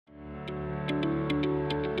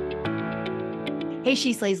Hey,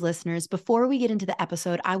 She Slays listeners, before we get into the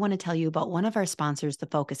episode, I want to tell you about one of our sponsors, the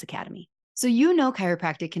Focus Academy. So you know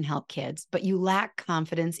chiropractic can help kids, but you lack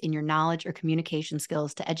confidence in your knowledge or communication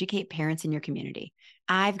skills to educate parents in your community.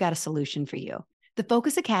 I've got a solution for you. The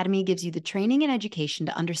Focus Academy gives you the training and education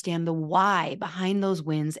to understand the why behind those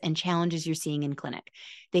wins and challenges you're seeing in clinic.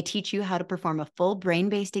 They teach you how to perform a full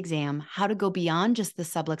brain-based exam, how to go beyond just the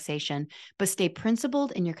subluxation, but stay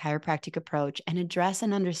principled in your chiropractic approach and address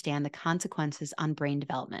and understand the consequences on brain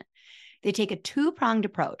development. They take a two-pronged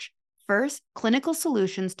approach. First, clinical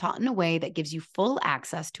solutions taught in a way that gives you full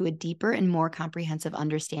access to a deeper and more comprehensive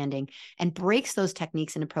understanding and breaks those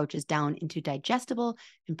techniques and approaches down into digestible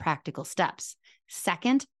and practical steps.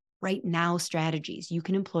 Second, right now strategies you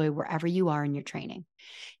can employ wherever you are in your training.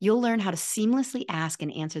 You'll learn how to seamlessly ask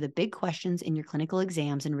and answer the big questions in your clinical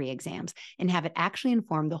exams and re-exams and have it actually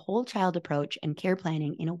inform the whole child approach and care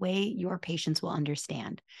planning in a way your patients will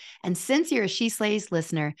understand. And since you're a She Slays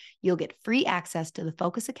listener, you'll get free access to the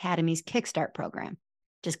Focus Academy's Kickstart program.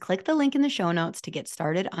 Just click the link in the show notes to get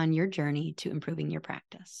started on your journey to improving your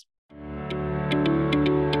practice.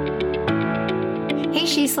 Hey,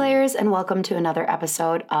 She Slayers, and welcome to another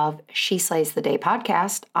episode of She Slays the Day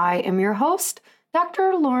podcast. I am your host,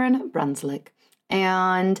 Dr. Lauren Brunslick,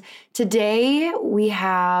 and today we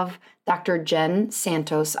have Dr. Jen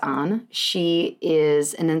Santos on. She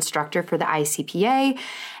is an instructor for the ICPA,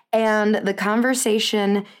 and the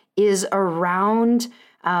conversation is around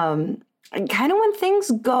kind of when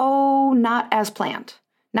things go not as planned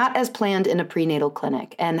in a prenatal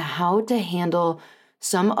clinic, and how to handle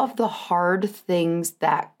some of the hard things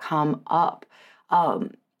that come up.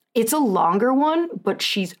 It's a longer one, but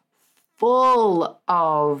she's full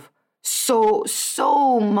of so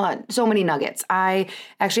many nuggets. I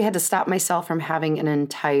actually had to stop myself from having an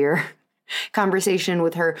entire conversation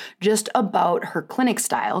with her just about her clinic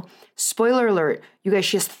style. Spoiler alert, you guys,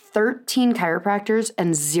 she has 13 chiropractors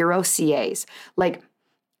and 0 CAs. Like,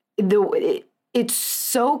 it's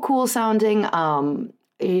so cool sounding.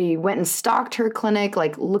 He went and stalked her clinic,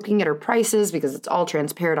 like looking at her prices because it's all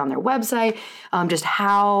transparent on their website. Just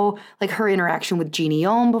how, like, her interaction with Jeannie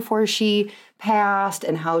Ohm before she passed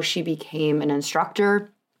and how she became an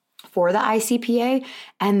instructor for the ICPA.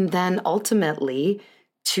 And then ultimately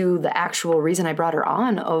to the actual reason I brought her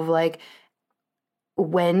on of, like,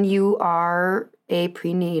 when you are a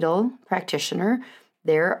prenatal practitioner,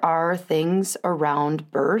 there are things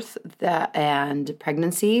around birth and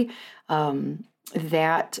pregnancy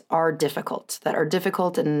that are difficult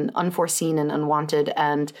and unforeseen and unwanted.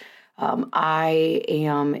 And I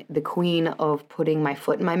am the queen of putting my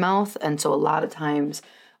foot in my mouth. And so a lot of times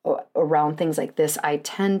around things like this, I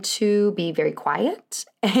tend to be very quiet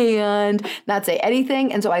and not say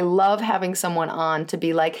anything. And so I love having someone on to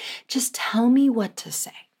be like, just tell me what to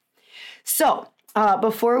say. So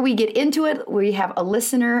before we get into it, we have a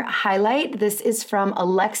listener highlight. This is from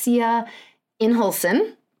Alexia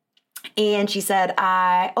Inholson. And she said,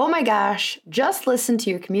 oh my gosh, just listened to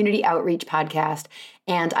your community outreach podcast,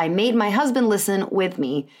 and I made my husband listen with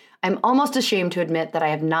me. I'm almost ashamed to admit that I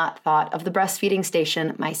have not thought of the breastfeeding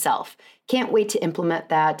station myself. Can't wait to implement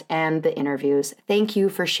that and the interviews. Thank you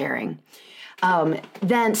for sharing.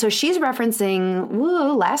 So she's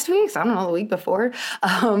referencing last week's, I don't know, the week before,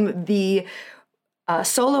 the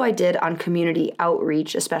solo I did on community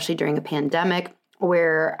outreach, especially during a pandemic,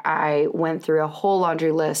 where I went through a whole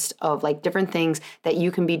laundry list of, like, different things that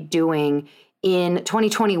you can be doing in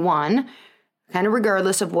 2021, kind of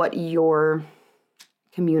regardless of what your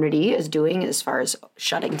community is doing as far as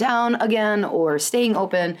shutting down again or staying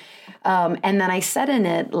open. And then I said in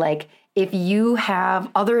it, like, if you have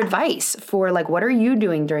other advice for, like, what are you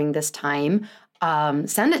doing during this time,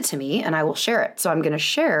 send it to me and I will share it. So I'm going to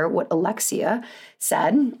share what Alexia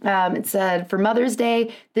said. It said, for Mother's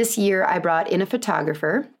Day this year, I brought in a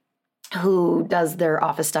photographer who does their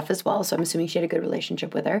office stuff as well. So I'm assuming she had a good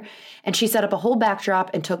relationship with her. And she set up a whole backdrop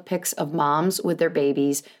and took pics of moms with their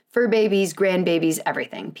babies, fur babies, grandbabies,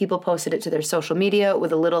 everything. People posted it to their social media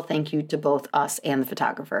with a little thank you to both us and the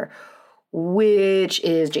photographer, which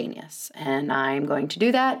is genius. And I'm going to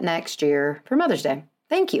do that next year for Mother's Day.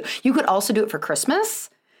 Thank you. You could also do it for Christmas.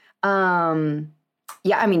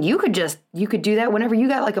 Yeah, I mean, you could do that whenever you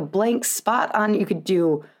got, like, a blank spot on. You could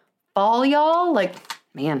do fall, y'all. Like,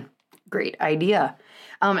 man, great idea.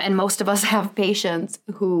 And most of us have patients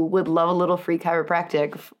who would love a little free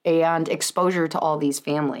chiropractic and exposure to all these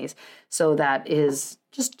families. So that is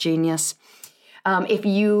just genius. If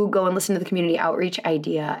you go and listen to the community outreach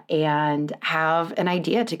idea and have an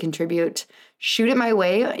idea to contribute, shoot it my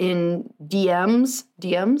way in DMs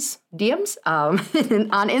on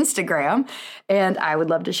Instagram, and I would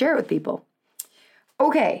love to share it with people.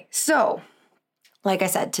 Okay, so like I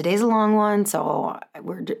said, today's a long one, so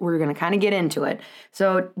we're going to kind of get into it.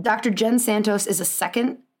 So Dr. Jen Santos is a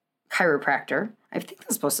second chiropractor. I think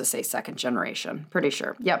that's supposed to say second generation. Pretty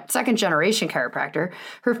sure. Yep, second generation chiropractor.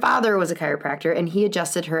 Her father was a chiropractor, and he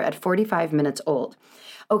adjusted her at 45 minutes old.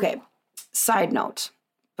 Okay, side note,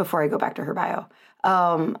 before I go back to her bio.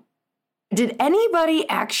 Did anybody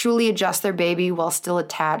actually adjust their baby while still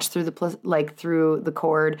attached through the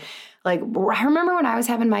cord? Like, I remember when I was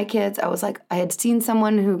having my kids, I was like, I had seen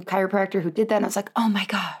someone chiropractor who did that, and I was like, oh my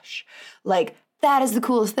gosh, like that is the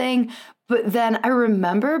coolest thing. But then I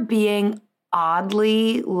remember being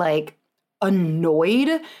oddly like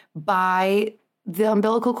annoyed by the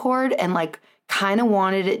umbilical cord and like kind of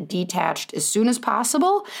wanted it detached as soon as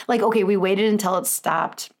possible. Like, okay, we waited until it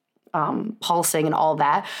stopped pulsing and all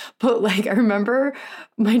that. But like, I remember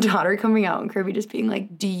my daughter coming out and Kirby just being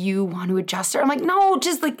like, do you want to adjust her? I'm like, no,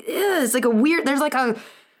 just like, it's like a weird, there's like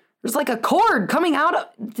a cord coming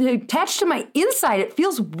out attached to my inside. It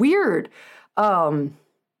feels weird.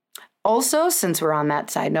 Also, since we're on that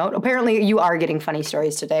side note, apparently you are getting funny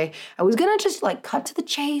stories today. I was going to just like cut to the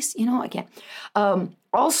chase, I can't.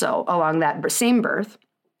 Also, along that same birth,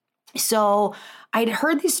 so I'd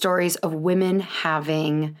heard these stories of women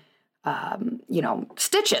having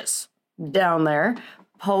stitches down there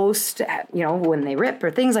post, when they rip or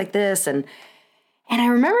things like this. And I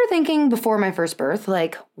remember thinking before my first birth,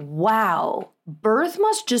 like, wow, birth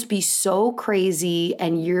must just be so crazy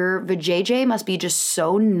and your vajayjay must be just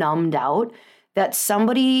so numbed out that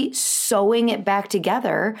somebody sewing it back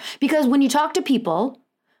together. Because when you talk to people,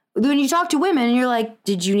 when you talk to women and you're like,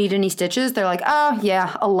 did you need any stitches? They're like, oh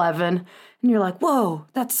yeah, 11. And you're like, whoa,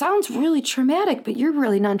 that sounds really traumatic, but you're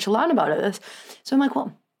really nonchalant about it. So I'm like,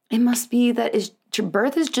 well, it must be that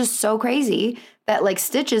birth is just so crazy that like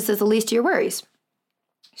stitches is the least of your worries.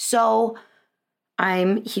 So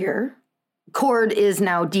I'm here. Cord is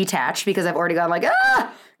now detached because I've already gone like,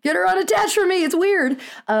 get her unattached from me. It's weird.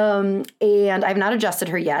 And I've not adjusted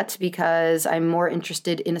her yet because I'm more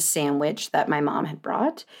interested in a sandwich that my mom had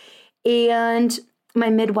brought. And my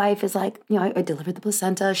midwife is like, I delivered the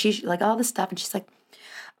placenta. She's like all this stuff. And she's like,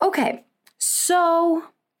 okay, so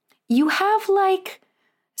you have like,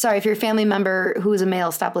 sorry, if you're a family member who is a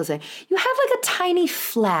male, stop listening. You have like a tiny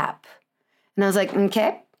flap. And I was like,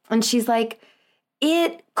 okay. And she's like,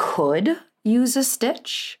 it could use a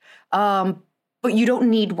stitch, but you don't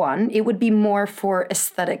need one. It would be more for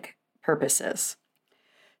aesthetic purposes.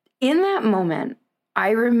 In that moment, I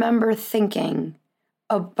remember thinking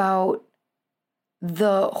about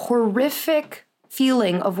the horrific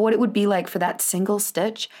feeling of what it would be like for that single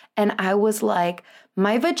stitch. And I was like,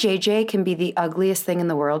 my vajayjay can be the ugliest thing in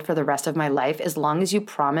the world for the rest of my life as long as you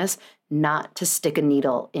promise not to stick a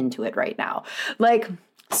needle into it right now. Like,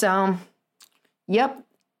 so, yep.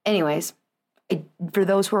 Anyways, for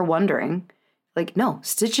those who are wondering, like, no,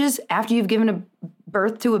 stitches after you've given a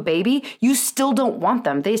birth to a baby, you still don't want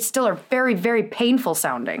them. They still are very, very painful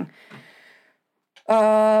sounding.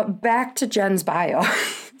 Back to Jen's bio.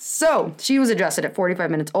 So she was adjusted at 45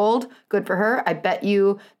 minutes old. Good for her. I bet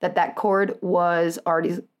you that cord was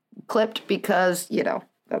already clipped because,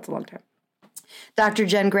 that's a long time. Dr.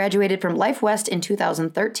 Jen graduated from Life West in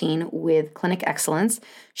 2013 with Clinic Excellence.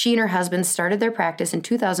 She and her husband started their practice in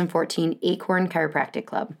 2014, Acorn Chiropractic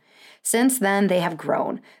Club. Since then, they have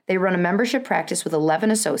grown. They run a membership practice with 11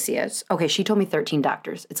 associates. Okay, she told me 13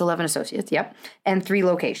 doctors. It's 11 associates, yep, and 3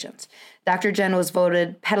 locations. Dr. Jen was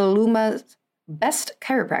voted Petaluma's Best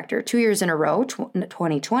Chiropractor 2 years in a row,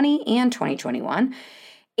 2020 and 2021,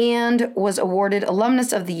 and was awarded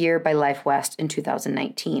Alumnus of the Year by Life West in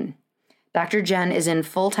 2019. Dr. Jen is in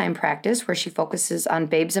full-time practice where she focuses on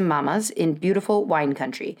babes and mamas in beautiful wine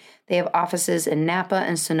country. They have offices in Napa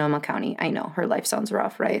and Sonoma County. I know, her life sounds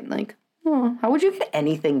rough, right? Like, how would you get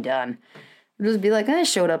anything done? Just be like, I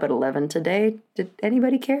showed up at 11 today. Did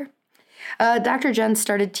anybody care? Dr. Jen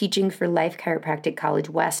started teaching for Life Chiropractic College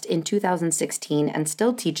West in 2016 and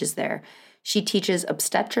still teaches there. She teaches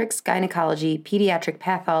obstetrics, gynecology, pediatric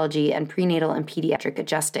pathology, and prenatal and pediatric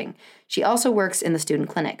adjusting. She also works in the student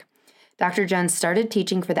clinic. Dr. Jen started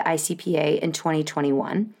teaching for the ICPA in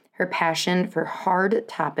 2021. Her passion for hard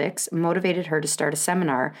topics motivated her to start a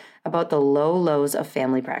seminar about the low lows of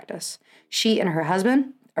family practice. She and her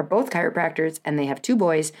husband are both chiropractors, and they have 2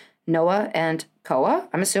 boys, Noah and Koa,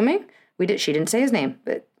 I'm assuming. She didn't say his name,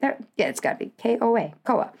 but it's got to be Koa,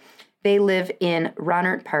 Koa. They live in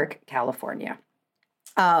Rohnert Park, California.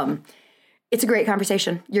 It's a great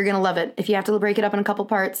conversation. You're going to love it. If you have to break it up in a couple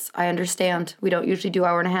parts, I understand. We don't usually do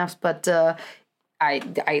hour and a half, but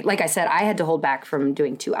I like I said, I had to hold back from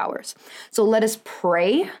doing 2 hours. So let us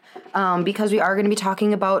pray, because we are going to be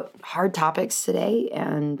talking about hard topics today.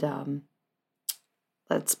 And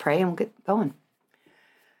let's pray and we'll get going.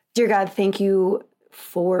 Dear God, thank you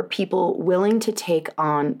for people willing to take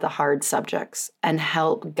on the hard subjects and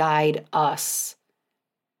help guide us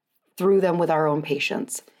through them with our own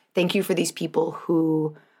patience. Thank you for these people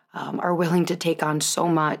who are willing to take on so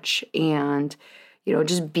much and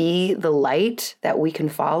just be the light that we can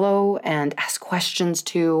follow and ask questions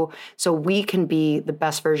to, so we can be the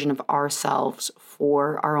best version of ourselves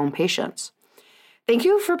for our own patients. Thank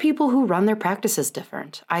you for people who run their practices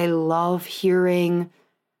different. I love hearing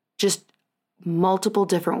just multiple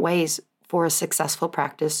different ways for a successful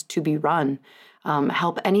practice to be run.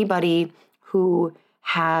 Help anybody who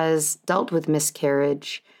has dealt with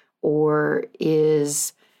miscarriage or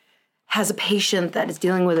has a patient that is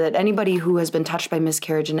dealing with it, anybody who has been touched by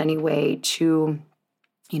miscarriage in any way to,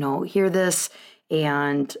 hear this,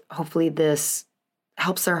 and hopefully this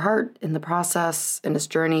helps their heart in the process, in this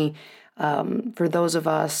journey. For those of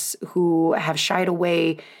us who have shied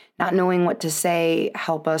away, not knowing what to say,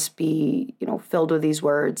 help us be, filled with these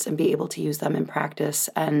words and be able to use them in practice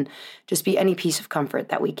and just be any piece of comfort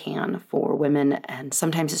that we can for women. And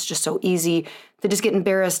sometimes it's just so easy to just get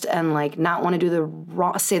embarrassed and not want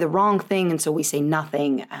to say the wrong thing. And so we say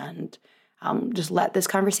nothing, and just let this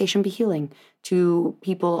conversation be healing to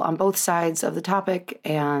people on both sides of the topic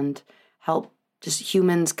and help just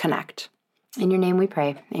humans connect. In your name we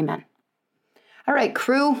pray. Amen. All right,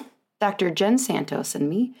 crew, Dr. Jen Santos and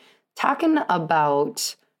me talking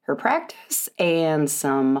about her practice and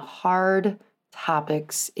some hard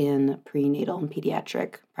topics in prenatal and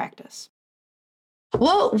pediatric practice.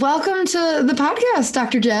 Well, welcome to the podcast,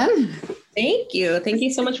 Dr. Jen. Thank you. Thank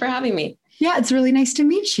you so much for having me. Yeah, it's really nice to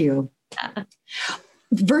meet you.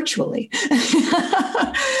 Virtually.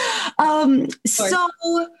 So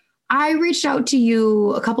I reached out to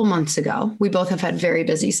you a couple months ago. We both have had very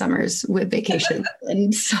busy summers with vacation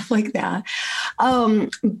and stuff like that.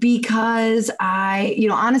 Because I,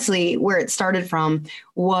 honestly, where it started from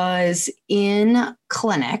was in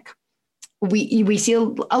clinic. We see a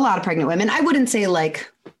lot of pregnant women. I wouldn't say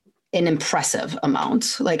an impressive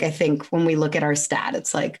amount. I think when we look at our stat,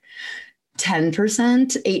 it's 10%,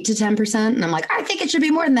 8 to 10%. And I'm I think it should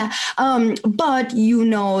be more than that. But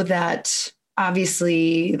that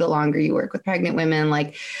obviously, the longer you work with pregnant women,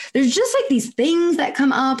 there's just these things that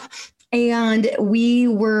come up, and we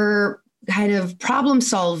were kind of problem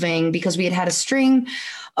solving because we had a string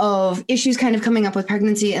of issues kind of coming up with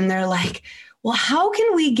pregnancy, and they're well, how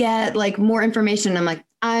can we get more information? And I'm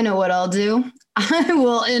I know what I'll do. I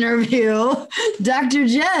will interview Dr.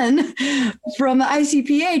 Jen from the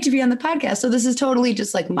ICPA to be on the podcast. So this is totally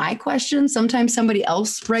just my question. Sometimes somebody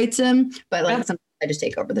else writes in, but sometimes I just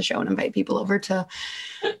take over the show and invite people over to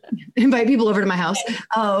my house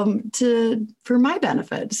for my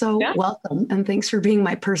benefit. So Welcome, and thanks for being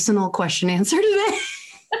my personal question answer today.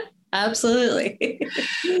 Absolutely.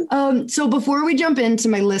 So before we jump into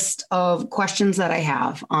my list of questions that I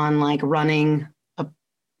have on running a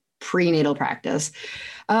prenatal practice,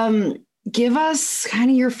 give us kind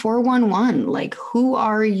of your 411. Who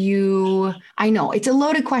are you? I know it's a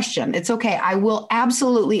loaded question. It's okay. I will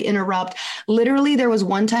absolutely interrupt. Literally, there was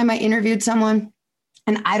one time I interviewed someone,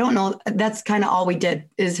 and I don't know, that's kind of all we did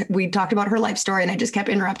is we talked about her life story, and I just kept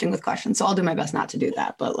interrupting with questions. So I'll do my best not to do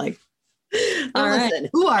that, but all right.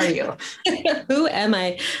 Who are you? Who am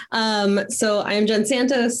I? So I am Jen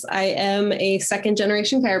Santos. I am a second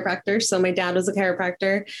generation chiropractor. So my dad was a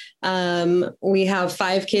chiropractor. We have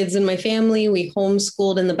 5 kids in my family. We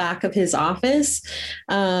homeschooled in the back of his office.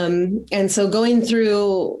 And so going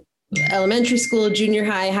through elementary school, junior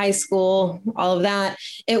high, high school, all of that,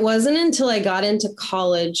 it wasn't until I got into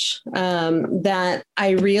college that I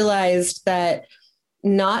realized that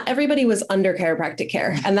not everybody was under chiropractic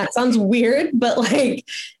care. And that sounds weird, but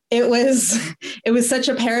it was such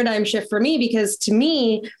a paradigm shift for me, because to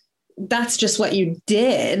me, that's just what you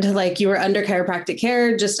did. You were under chiropractic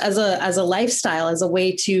care just as a lifestyle, as a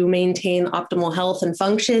way to maintain optimal health and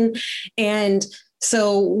function. And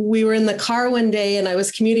so we were in the car one day and I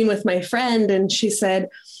was commuting with my friend, and she said,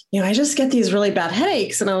 I just get these really bad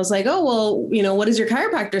headaches. And I was oh, well, what does your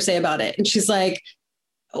chiropractor say about it? And she's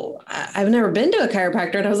oh, I've never been to a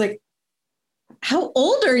chiropractor. And I was how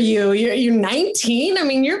old are you? You're 19. I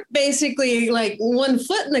mean, you're basically 1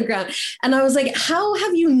 foot in the ground. And I was how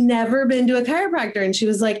have you never been to a chiropractor? And she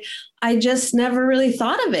was I just never really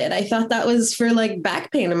thought of it. I thought that was for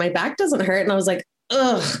back pain, and my back doesn't hurt. And I was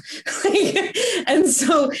ugh. And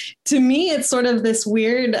so to me, it's sort of this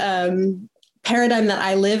weird paradigm that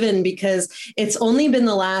I live in, because it's only been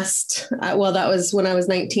the last, that was when I was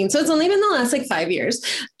 19. So it's only been the last like 5 years,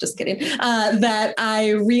 just kidding, that I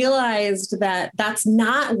realized that that's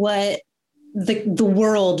not what the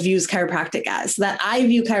world views chiropractic as. That I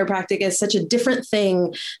view chiropractic as such a different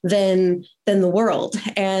thing than the world.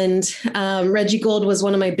 And Reggie Gold was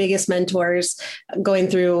one of my biggest mentors going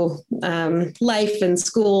through life and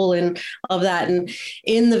school and all of that. And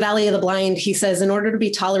in the Valley of the Blind, he says, in order to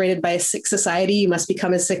be tolerated by a sick society, you must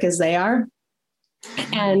become as sick as they are.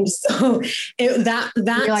 And so you're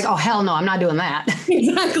like, oh, hell no, I'm not doing that.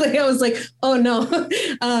 Exactly. I was like, oh no.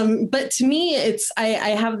 But to me, I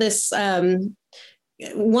have this,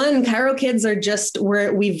 chiro kids are just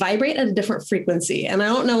where we vibrate at a different frequency. And I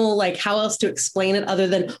don't know like how else to explain it other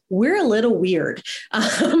than we're a little weird.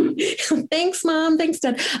 Thanks, Mom. Thanks,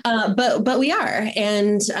 Dad. But we are.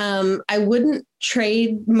 And I wouldn't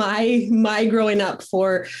trade my growing up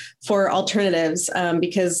for alternatives,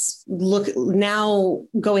 because look now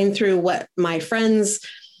going through what my friends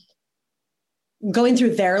going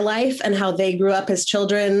through their life and how they grew up as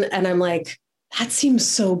children. And I'm like, that seems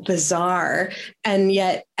so bizarre. And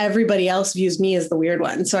yet everybody else views me as the weird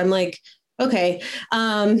one. So I'm like, okay.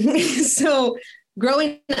 So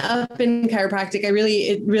growing up in chiropractic,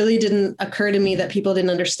 it really didn't occur to me that people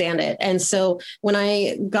didn't understand it. And so when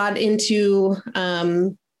I got into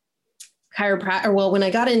when I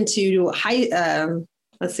got into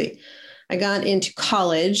I got into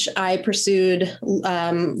college, I pursued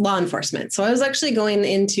law enforcement. So I was actually going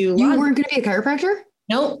into You weren't going to be a chiropractor?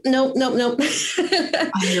 Nope. Oh,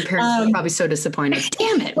 your parents were probably so disappointed.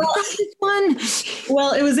 Damn it.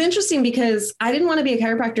 Well, it was interesting because I didn't want to be a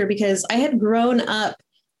chiropractor because I had grown up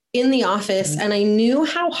in the office and I knew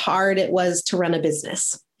how hard it was to run a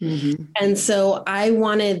business. Mm-hmm. And so I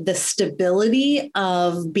wanted the stability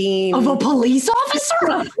of being a police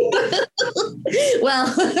officer.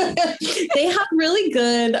 Well, they have really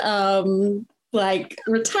good like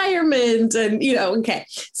retirement and, okay.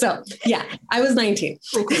 So yeah, I was 19.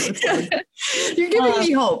 Okay, you're giving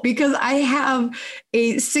me hope because I have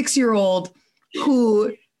a 6-year-old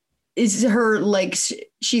who is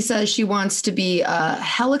she says she wants to be a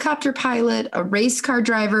helicopter pilot, a race car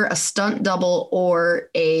driver, a stunt double, or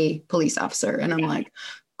a police officer. And I'm like,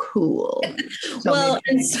 cool. So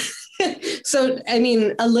so, I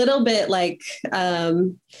mean, a little bit like,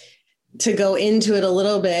 to go into it a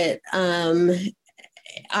little bit,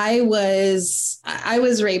 I was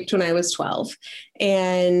raped when I was 12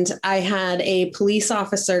 and I had a police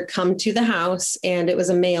officer come to the house and it was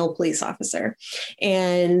a male police officer.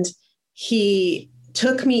 And he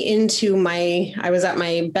took me I was at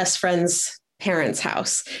my best friend's parents'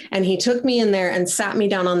 house and he took me in there and sat me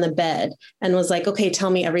down on the bed and was like, okay, tell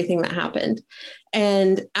me everything that happened.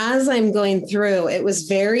 And as I'm going through, it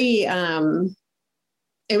was a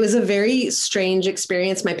very strange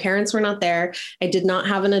experience. My parents were not there. I did not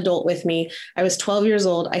have an adult with me. I was 12 years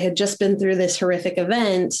old. I had just been through this horrific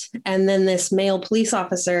event. And then this male police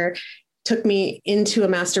officer took me into a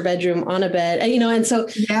master bedroom on a bed, and so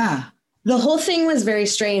yeah, the whole thing was very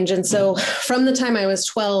strange. And so from the time I was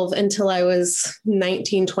 12 until I was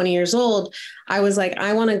 19, 20 years old, I was like,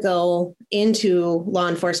 I want to go into law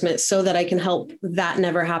enforcement so that I can help that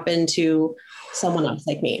never happen to someone else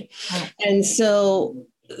like me. And so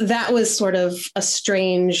that was sort of a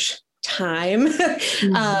strange time.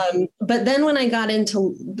 Mm-hmm. But then when I got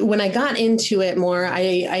into it more,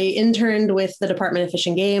 I interned with the Department of Fish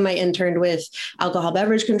and Game. I interned with alcohol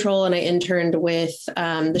beverage control and I interned with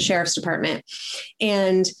the Sheriff's Department.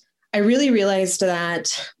 And I really realized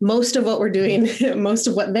that most of what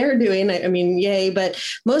they're doing, I mean, yay, but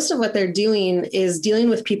most of what they're doing is dealing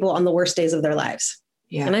with people on the worst days of their lives.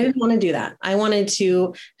 Yeah. And I didn't want to do that. I wanted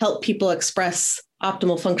to help people express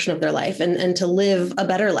optimal function of their life and to live a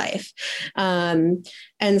better life. And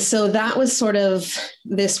so that was sort of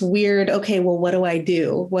this weird, okay, well, what do I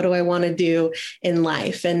do? What do I want to do in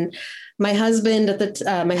life? And my husband not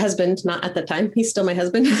at the time, he's still my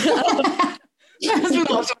husband. My husband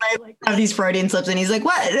loves when I have these Freudian slips and he's like,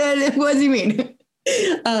 what does he mean?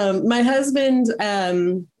 My husband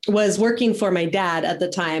was working for my dad at the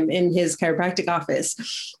time in his chiropractic office.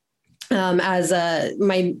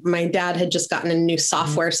 My dad had just gotten a new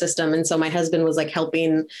software system. And so my husband was like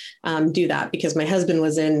helping do that because my husband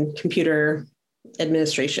was in computer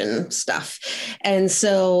administration stuff. And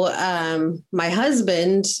so my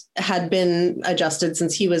husband had been adjusted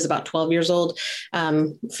since he was about 12 years old,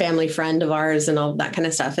 family friend of ours and all that kind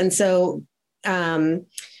of stuff. And so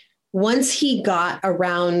once he got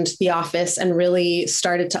around the office and really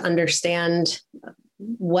started to understand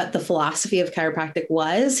what the philosophy of chiropractic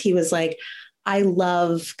was, he was like, I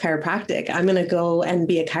love chiropractic. I'm going to go and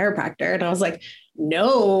be a chiropractor. And I was like,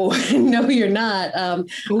 no, no, you're not.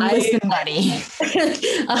 Listen, buddy.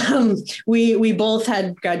 We both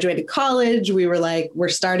had graduated college. We were like, we're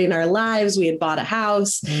starting our lives. We had bought a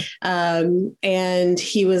house. And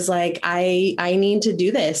he was like, I need to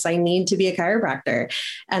do this. I need to be a chiropractor.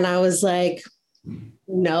 And I was like,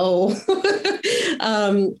 no.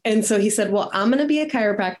 And so he said, well, I'm going to be a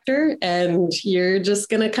chiropractor and you're just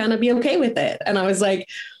going to kind of be okay with it. And I was like,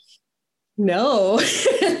 no.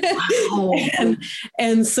 Wow.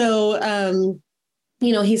 and so,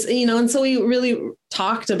 he's, and so we really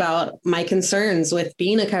talked about my concerns with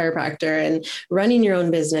being a chiropractor and running your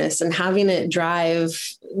own business and having it drive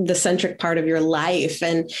the centric part of your life.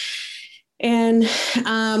 And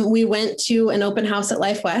we went to an open house at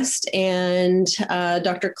Life West, and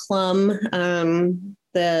Dr. Klum,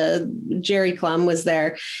 the Jerry Klum, was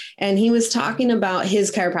there, and he was talking about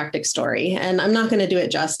his chiropractic story. And I'm not going to do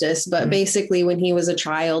it justice, but basically when he was a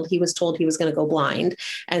child, he was told he was going to go blind.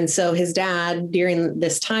 And so his dad, during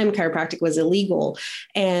this time, chiropractic was illegal.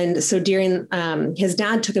 And so his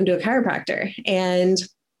dad took him to a chiropractor, and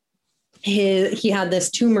he had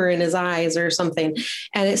this tumor in his eyes or something,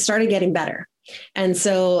 and it started getting better. And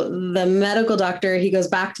so the medical doctor, he goes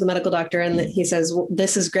back to the medical doctor and he says, well,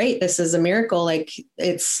 this is great. This is a miracle. Like,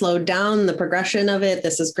 it's slowed down the progression of it.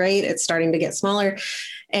 This is great. It's starting to get smaller.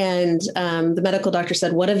 And the medical doctor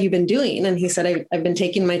said, what have you been doing? And he said, I've been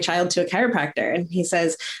taking my child to a chiropractor. And he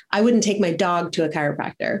says, I wouldn't take my dog to a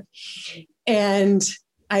chiropractor. And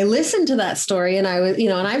I listened to that story, and I was,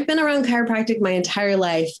 and I've been around chiropractic my entire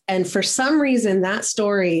life. And for some reason, that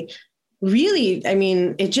story really,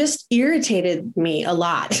 it just irritated me a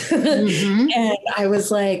lot. Mm-hmm. And I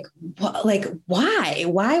was like, why?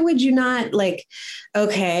 Why would you not,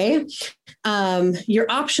 okay, your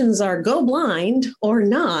options are go blind or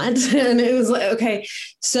not. And it was like, okay.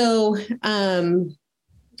 So,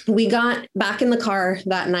 we got back in the car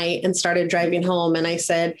that night and started driving home. And I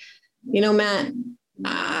said, Matt,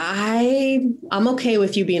 I'm okay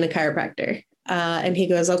with you being a chiropractor. And he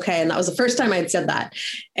goes, okay. And that was the first time I'd said that.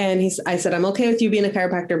 And I said, I'm okay with you being a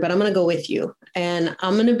chiropractor, but I'm going to go with you. And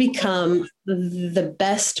I'm going to become the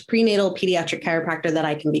best prenatal pediatric chiropractor that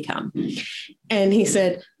I can become. And he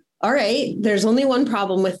said, all right, there's only one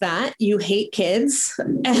problem with that. You hate kids.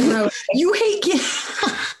 And I was like, you hate kids.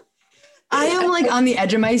 I am on the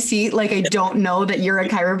edge of my seat. I don't know that you're a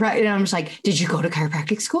chiropractor. And I'm just like, did you go to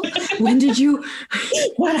chiropractic school? When did you?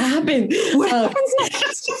 What happened? What happens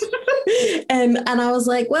next? And I was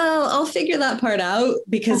like, well, I'll figure that part out,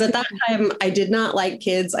 because at that time I did not like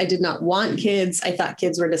kids. I did not want kids. I thought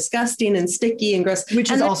kids were disgusting and sticky and gross.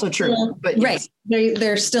 Which is also true. But yes. Right.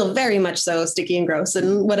 They're still very much so sticky and gross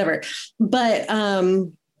and whatever. But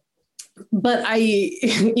I,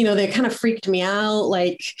 they kind of freaked me out.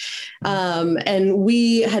 And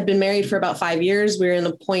we had been married for about 5 years. We were in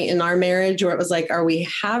a point in our marriage where it was like, are we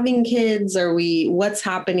having kids? What's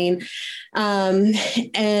happening? And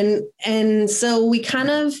so we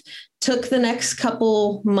kind of took the next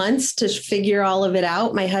couple months to figure all of it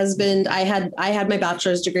out. My husband, I had my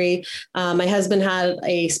bachelor's degree. My husband had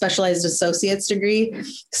a specialized associate's degree.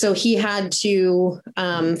 So he had to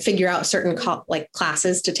figure out certain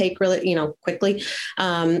classes to take really, quickly.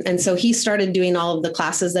 And so he started doing all of the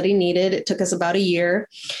classes that he needed. It took us about a year.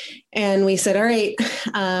 And we said, all right,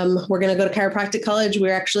 we're going to go to chiropractic college. We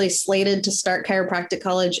were actually slated to start chiropractic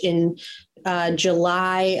college in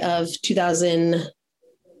July of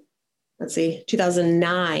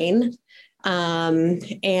 2009.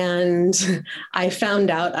 And I found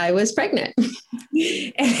out I was pregnant.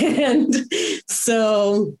 And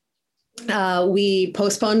so we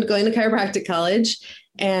postponed going to chiropractic college.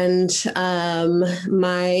 And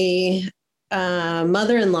my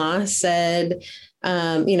mother-in-law said,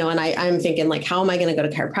 and I'm thinking how am I going to go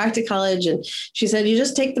to chiropractic college? And she said, you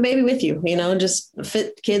just take the baby with you, just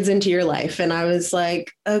fit kids into your life. And I was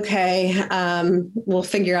like, okay, we'll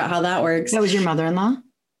figure out how that works. That was your mother-in-law?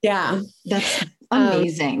 Yeah. That's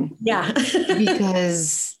amazing. Yeah.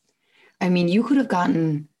 Because you could have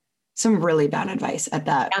gotten some really bad advice at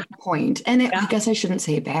that point. And I guess I shouldn't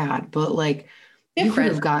say bad, but you could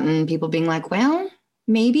have gotten people being like, well,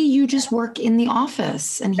 maybe you just work in the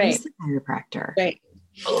office and he's the chiropractor. Right.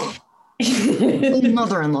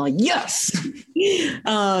 Mother-in-law. Yes.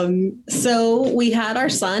 So we had our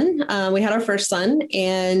son, we had our first son,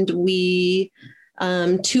 and we,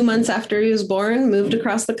 2 months after he was born, moved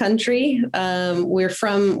across the country.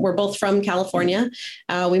 We're both from California.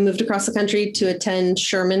 We moved across the country to attend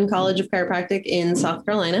Sherman College of Chiropractic in South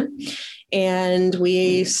Carolina. And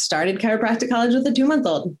we started chiropractic college with a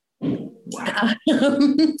 2-month-old. Wow.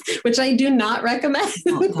 Which I do not recommend.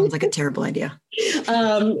 Oh, it sounds like a terrible idea.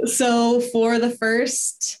 So for the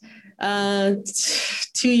first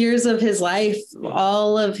 2 years of his life,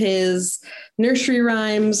 all of his nursery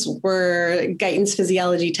rhymes were Guyton's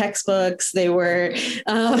physiology textbooks. They were,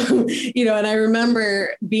 and I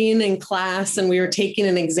remember being in class and we were taking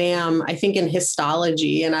an exam, I think in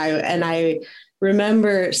histology, and I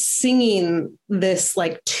remember singing this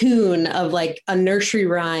like tune of like a nursery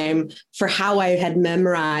rhyme for how I had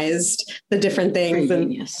memorized the different things.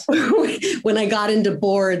 And when I got into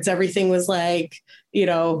boards, everything was like,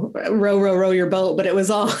 row, row, row your boat, but it was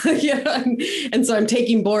all, and so I'm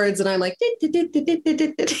taking boards and I'm like,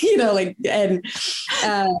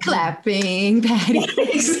 clapping, Patty.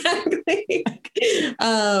 Exactly.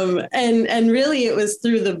 And really it was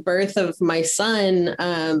through the birth of my son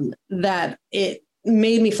that it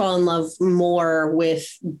made me fall in love more with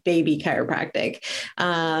baby chiropractic.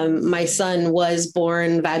 My son was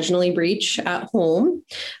born vaginally breech at home.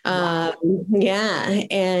 Wow. Yeah.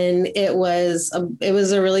 And it was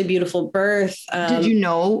a really beautiful birth. Did you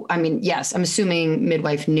know? I mean, yes, I'm assuming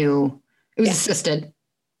midwife knew it was assisted.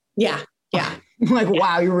 Yeah. Yeah. I'm like,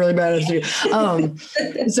 wow, you're really bad at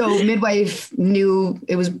it. So midwife knew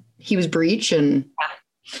he was breech and. Wow.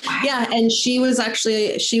 Yeah. And she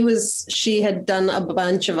had done a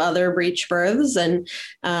bunch of other breech births. And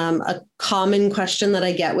a common question that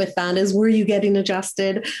I get with that is, were you getting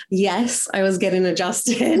adjusted? Yes, I was getting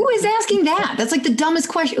adjusted. Who is asking that? That's like the dumbest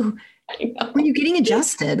question. Were you getting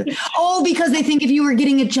adjusted? Oh, because they think if you were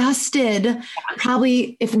getting adjusted,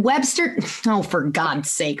 probably if Webster, oh, for God's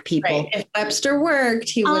sake, people. Right. If Webster worked,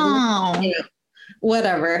 he wouldn't.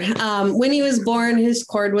 Whatever. When he was born, his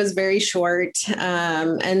cord was very short.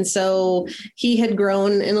 And so he had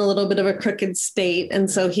grown in a little bit of a crooked state.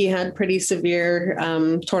 And so he had pretty severe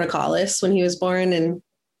torticollis when he was born. And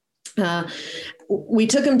we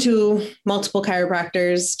took him to multiple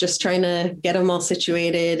chiropractors, just trying to get him all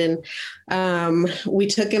situated. And we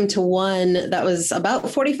took him to one that was about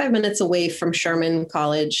 45 minutes away from Sherman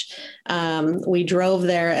College. We drove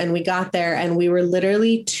there and we got there and we were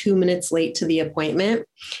literally 2 minutes late to the appointment.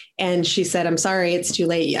 And she said, "I'm sorry, it's too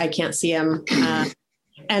late. I can't see him."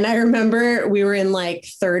 And I remember we were in like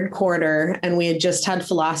third quarter and we had just had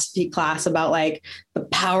philosophy class about like the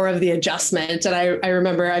power of the adjustment. And I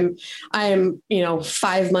remember I'm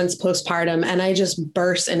 5 months postpartum and I just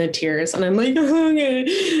burst into tears and I'm like,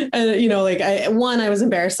 okay. And, I was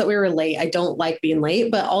embarrassed that we were late. I don't like being late,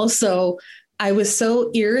 but also I was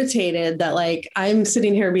so irritated that like, I'm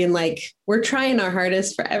sitting here being like, we're trying our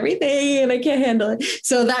hardest for everything and I can't handle it.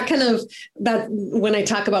 So that when I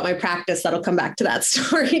talk about my practice, that'll come back to that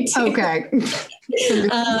story too. Okay.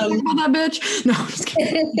 About that bitch. No, I'm just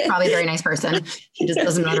kidding. Probably a very nice person. She just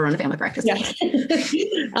doesn't know how to run a family practice. Yeah.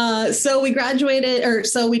 So we graduated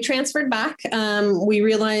so we transferred back. We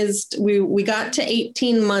realized we got to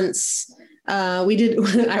 18 months. I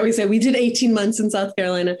always say we did 18 months in South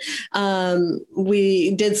Carolina.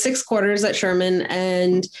 We did 6 quarters at Sherman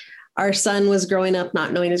and our son was growing up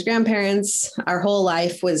not knowing his grandparents. Our whole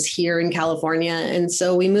life was here in California. And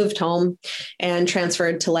so we moved home and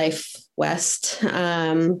transferred to Life West.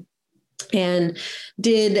 And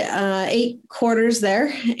did 8 quarters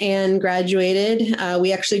there and graduated.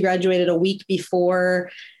 We actually graduated a week before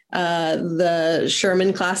the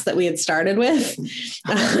Sherman class that we had started with.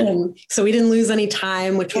 So we didn't lose any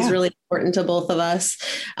time, which was really important to both of us.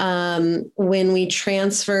 When we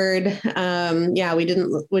transferred, we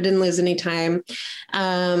didn't lose any time.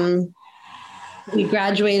 I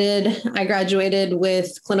graduated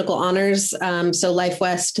with clinical honors. So Life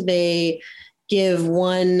West, they give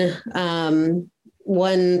one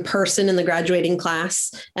person in the graduating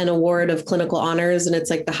class an award of clinical honors. And it's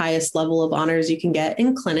like the highest level of honors you can get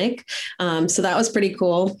in clinic. So that was pretty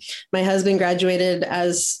cool. My husband graduated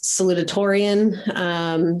as salutatorian,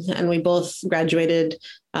 and we both graduated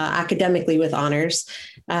academically with honors.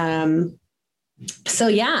 We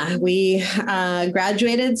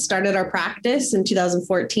graduated, started our practice in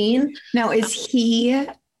 2014. Now, what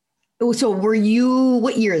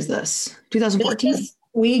year is this? 2014?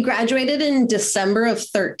 We graduated in December of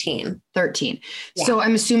 13. Yeah. So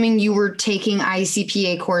I'm assuming you were taking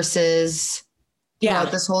ICPA courses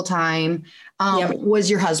throughout this whole time. Is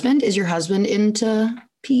your husband into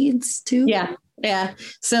peds too? Yeah.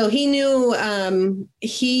 So he knew, kind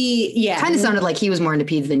of sounded like he was more into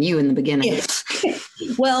peds than you in the beginning. Yeah.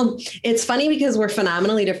 Well, it's funny because we're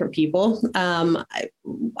phenomenally different people.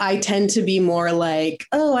 I tend to be more like,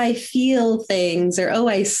 oh, I feel things, or, oh,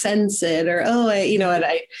 I sense it, or, oh,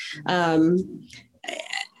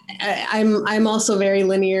 I'm also very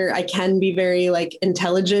linear. I can be very like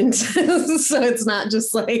intelligent. So it's not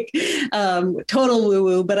just like total woo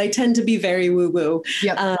woo, but I tend to be very woo woo.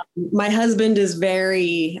 Yep. My husband is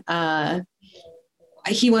very,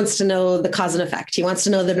 he wants to know the cause and effect. He wants to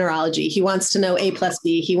know the neurology. He wants to know A plus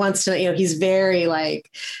B. He wants to, he's very like,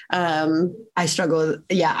 I struggle.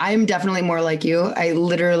 Yeah, I'm definitely more like you. I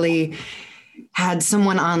literally had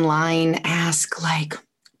someone online ask like,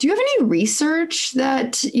 do you have any research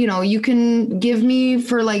that, you can give me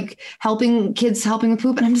for like helping with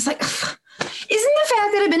poop? And I'm just like, isn't the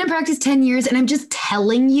fact that I've been in practice 10 years and I'm just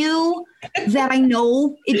telling you that I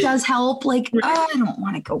know it does help? Like, I don't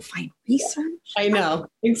want to go find research. I know.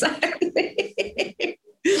 Exactly.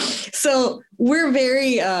 So we're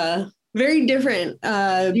very, very different.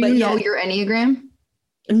 Do you know your Enneagram?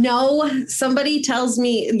 No, somebody tells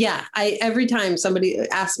me, every time somebody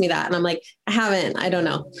asks me that and I'm like, I don't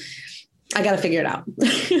know. I got to figure it out.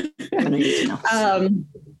 I don't need to know.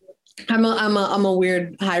 I'm a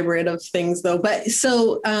weird hybrid of things though. But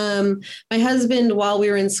so, my husband, while we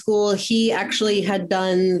were in school, he actually had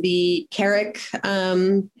done the Carrick,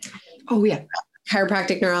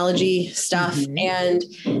 chiropractic neurology stuff. Mm-hmm.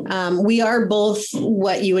 And we are both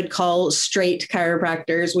what you would call straight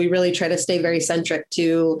chiropractors. We really try to stay very centric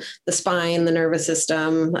to the spine, the nervous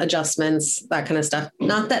system, adjustments, that kind of stuff.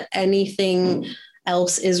 Not that anything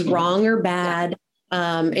else is wrong or bad.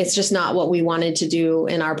 It's just not what we wanted to do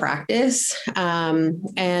in our practice.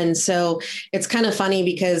 And so it's kind of funny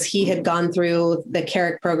because he had gone through the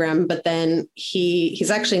Carrick program, but then he's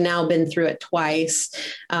actually now been through it twice,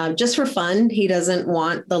 just for fun. He doesn't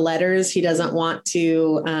want the letters. He doesn't want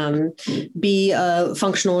to be a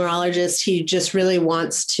functional neurologist. He just really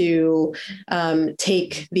wants to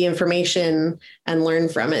take the information and learn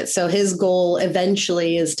from it. So his goal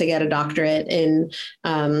eventually is to get a doctorate in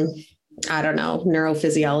I don't know,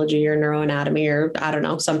 neurophysiology or neuroanatomy or I don't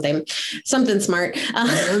know, something smart.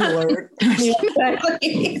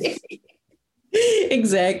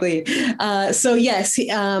 Exactly. So yes,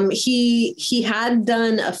 he had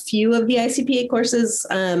done a few of the ICPA courses,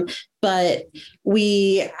 but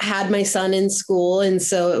we had my son in school. And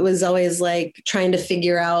so it was always like trying to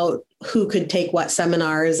figure out who could take what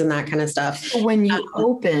seminars and that kind of stuff. When you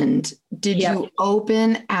opened, did you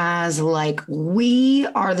open as like, we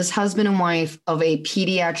are this husband and wife of a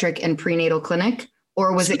pediatric and prenatal clinic?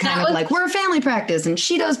 Or was it kind of like, we're a family practice and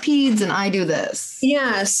she does peds and I do this?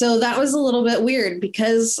 Yeah. So that was a little bit weird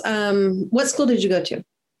because what school did you go to?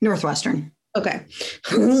 Northwestern. Okay.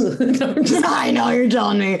 I know, you're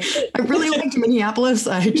telling me. I really liked Minneapolis.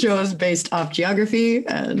 I chose based off geography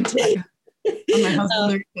and my husband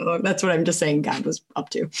there, so that's what I'm just saying God was up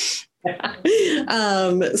to. Where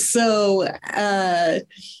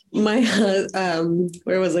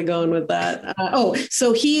was I going with that?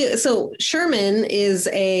 So Sherman is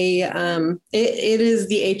it is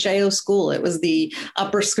the HIO school. It was the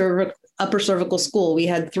upper cervical school. We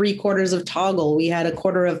had 3/4 of toggle. We had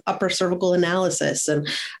 1/4 of upper cervical analysis and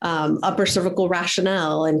upper cervical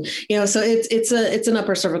rationale. And, so it's an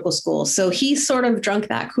upper cervical school. So he sort of drunk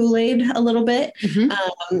that Kool-Aid a little bit,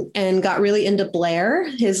 and got really into Blair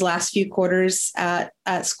his last few quarters at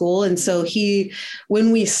school. And so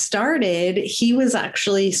when we started, he was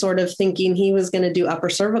actually sort of thinking he was going to do upper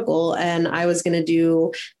cervical and I was going to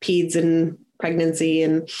do peds and pregnancy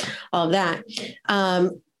and all of that.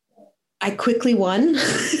 I quickly won.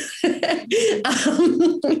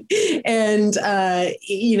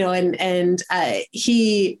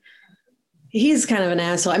 He's kind of an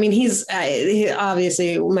asshole. I mean, he's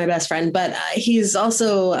obviously my best friend, but he's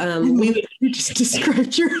also, you just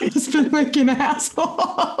described your husband like an asshole.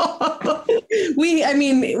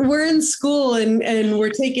 We're in school and we're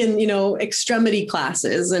taking, extremity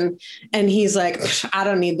classes and he's like, I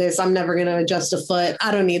don't need this. I'm never going to adjust a foot.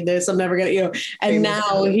 I don't need this. I'm never going to, and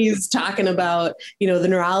now he's talking about, the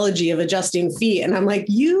neurology of adjusting feet. And I'm like,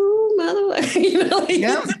 you mother, you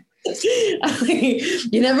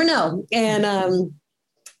never know. And,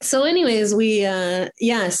 so anyways, we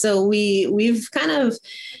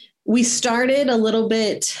started a little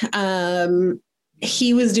bit,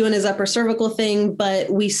 he was doing his upper cervical thing,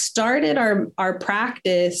 but we started our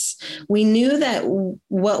practice. We knew that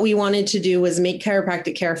what we wanted to do was make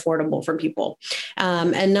chiropractic care affordable for people.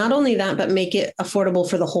 And not only that, but make it affordable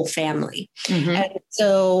for the whole family. Mm-hmm. And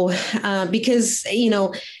so, because,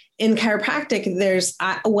 in chiropractic, there's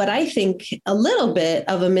what I think a little bit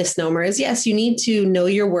of a misnomer is, yes, you need to know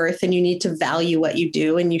your worth and you need to value what you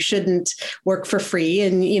do and you shouldn't work for free.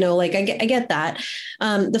 And, I get that.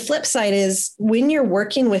 The flip side is when you're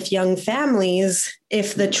working with young families,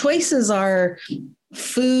 if the choices are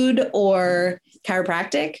food or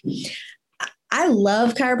chiropractic. I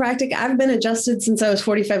love chiropractic. I've been adjusted since I was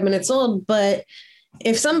 45 minutes old, but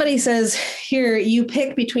if somebody says, here, you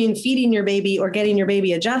pick between feeding your baby or getting your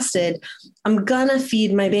baby adjusted, I'm gonna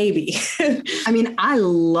feed my baby. I mean, I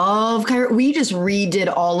love we just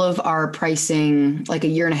redid all of our pricing like a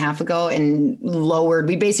year and a half ago and lowered.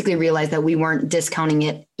 We basically realized that we weren't discounting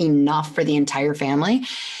it enough for the entire family.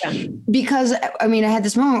 Yeah. Because I mean, I had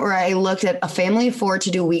this moment where I looked at a family of 4 to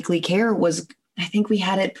do weekly care I think we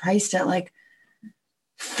had it priced at like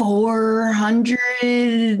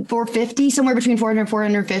 450, somewhere between 400 and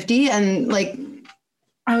 450. And like,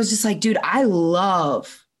 I was just like, dude, I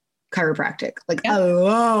love chiropractic. Like, I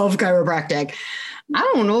love chiropractic. I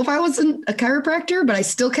don't know if I wasn't a chiropractor, but I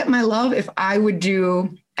still kept my love if I would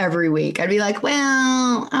do every week. I'd be like,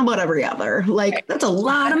 well, how about every other? Like, that's a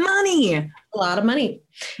lot of money. A lot of money.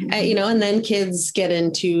 And then kids get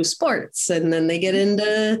into sports and then they get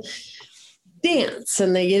into dance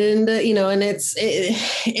and they get into, and it's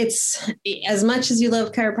as much as you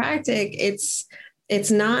love chiropractic,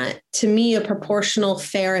 it's not, to me, a proportional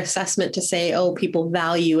fair assessment to say, oh, people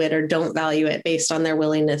value it or don't value it based on their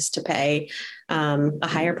willingness to pay a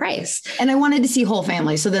higher price. And I wanted to see whole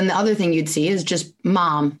family. So then the other thing you'd see is just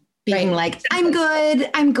mom being like, I'm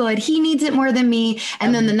good. He needs it more than me.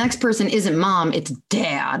 And then the next person isn't mom, it's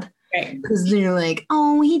dad. Right. Because they're like,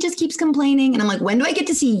 oh, he just keeps complaining. And I'm like, when do I get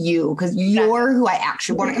to see you? Because you're who I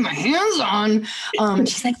actually want to get my hands on. And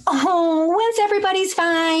she's like, oh, once everybody's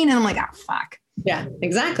fine. And I'm like, oh, fuck. Yeah,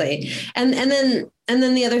 exactly. And then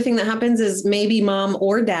the other thing that happens is maybe mom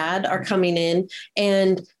or dad are coming in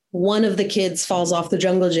and one of the kids falls off the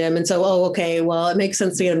jungle gym. And so, okay, well, it makes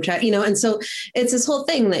sense to get them checked, and so it's this whole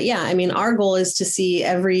thing that, our goal is to see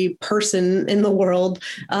every person in the world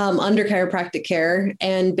under chiropractic care.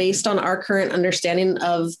 And based on our current understanding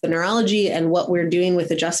of the neurology and what we're doing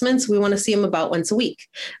with adjustments, we want to see them about once a week.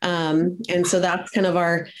 And so that's kind of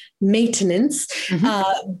our maintenance.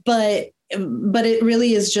 But it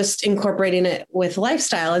really is just incorporating it with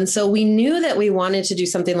lifestyle. And so we knew that we wanted to do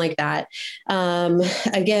something like that.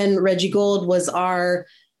 Again, Reggie Gold was our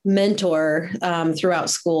mentor throughout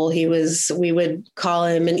school. We would call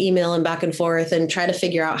him and email him back and forth and try to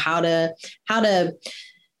figure out how to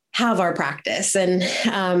have our practice. And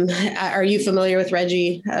are you familiar with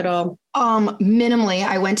Reggie at all? Minimally.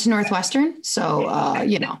 I went to Northwestern, so All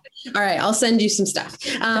right, I'll send you some stuff.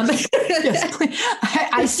 Yes,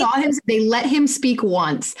 I saw him. They let him speak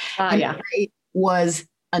once. I was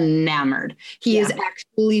enamored. He is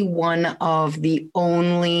actually one of the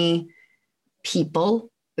only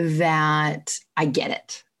people that I get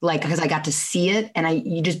it. Like, because I got to see it, and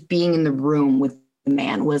you just being in the room with the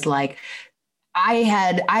man was like.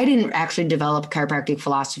 I didn't actually develop chiropractic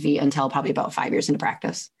philosophy until probably about 5 years into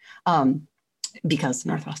practice. Because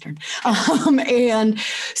Northwestern. And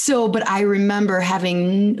so, but I remember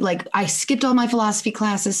having, like, I skipped all my philosophy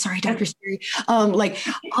classes. Sorry, Dr. Siri. Like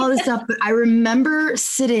all this stuff. But I remember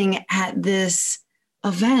sitting at this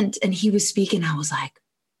event and he was speaking. I was like,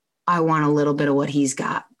 I want a little bit of what he's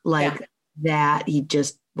got. Like that. He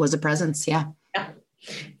just was a presence. Yeah.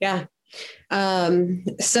 Yeah.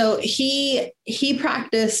 So he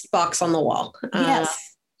practiced box on the wall.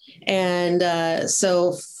 Yes.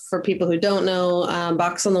 So for people who don't know,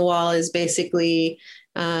 box on the wall is basically,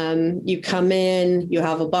 you come in, you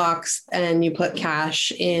have a box and you put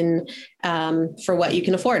cash in, for what you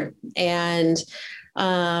can afford. And,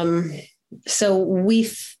 so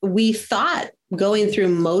we thought going through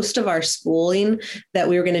most of our schooling that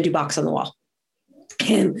we were going to do box on the wall.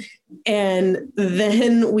 And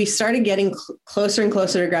then we started getting closer and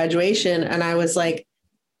closer to graduation. And I was like,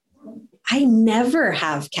 I never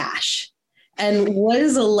have cash. And what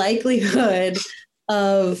is the likelihood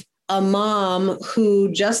of a mom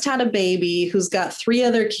who just had a baby, who's got 3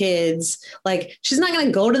 other kids? Like, she's not going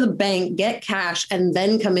to go to the bank, get cash, and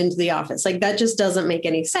then come into the office. Like, that just doesn't make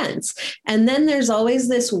any sense. And then there's always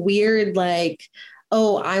this weird, like,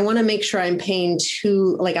 oh, I want to make sure I'm paying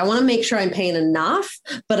I want to make sure I'm paying enough,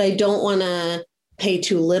 but I don't want to pay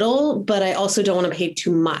too little, but I also don't want to pay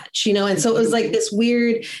too much, And so it was like this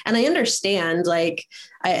weird, and I understand, like,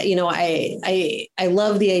 I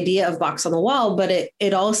love the idea of box on the wall, but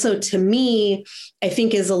it also, to me, I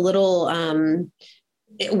think is a little,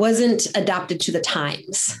 it wasn't adapted to the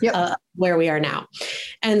times where we are now.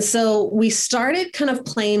 And so we started kind of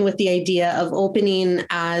playing with the idea of opening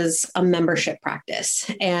as a membership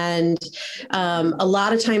practice. And a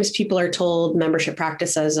lot of times people are told membership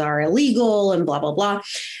practices are illegal and blah, blah, blah.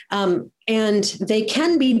 And they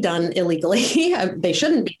can be done illegally. They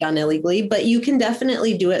shouldn't be done illegally, but you can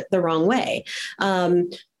definitely do it the wrong way.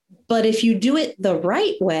 But if you do it the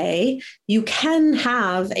right way, you can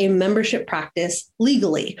have a membership practice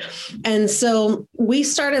legally. And so we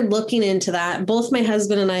started looking into that. Both my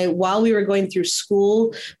husband and I, while we were going through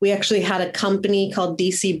school, we actually had a company called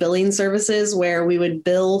DC Billing Services where we would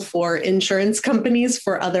bill for insurance companies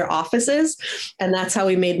for other offices. And that's how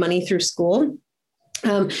we made money through school.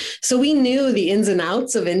 So we knew the ins and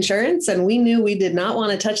outs of insurance, and we knew we did not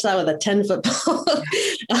want to touch that with a 10-foot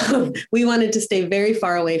pole. We wanted to stay very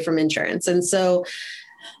far away from insurance. And so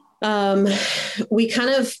we kind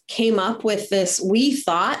of came up with this, we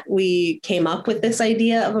thought we came up with this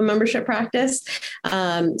idea of a membership practice.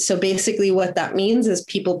 So basically what that means is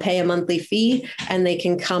people pay a monthly fee and they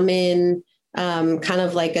can come in kind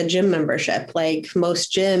of like a gym membership. Like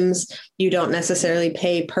most gyms, you don't necessarily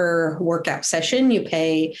pay per workout session. You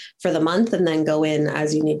pay for the month and then go in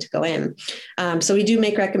as you need to go in. So we do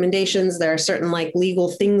make recommendations. There are certain like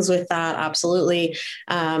legal things with that. Absolutely.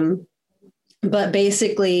 But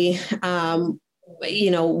basically,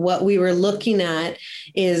 what we were looking at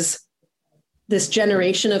is this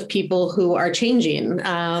generation of people who are changing.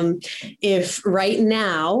 If right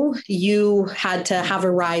now you had to have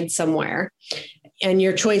a ride somewhere and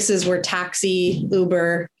your choices were taxi,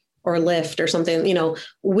 Uber, or Lyft or something,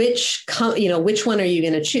 which one are you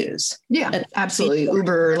going to choose? Yeah, absolutely.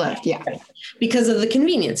 Uber or Lyft. Yeah. Because of the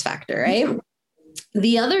convenience factor, right?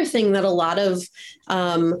 The other thing that a lot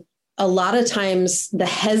of times the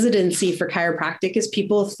hesitancy for chiropractic is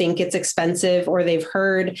people think it's expensive, or they've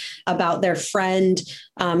heard about their friend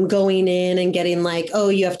going in and getting like, oh,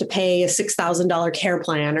 you have to pay a $6,000 care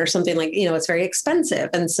plan or something like, it's very expensive.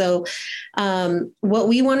 And so what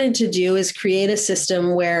we wanted to do is create a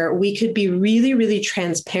system where we could be really, really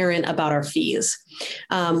transparent about our fees.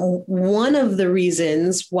 One of the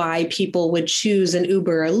reasons why people would choose an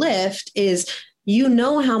Uber or Lyft is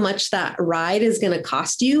how much that ride is going to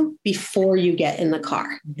cost you before you get in the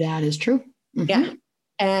car. That is true. Mm-hmm. Yeah.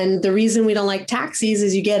 And the reason we don't like taxis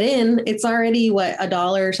is you get in, it's already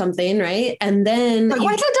 $1 or something, right? And then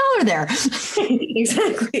what's $1 there?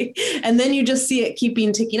 Exactly. And then you just see it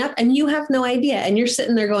keeping ticking up and you have no idea. And you're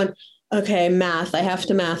sitting there going, okay, math, I have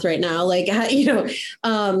to math right now. Like, the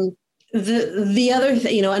other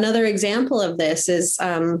thing, another example of this is,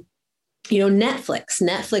 Netflix.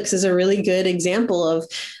 Netflix is a really good example of,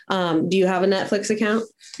 do you have a Netflix account?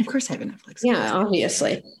 Of course I have a Netflix account. Yeah,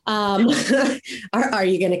 obviously. Are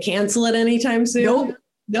you going to cancel it anytime soon? Nope.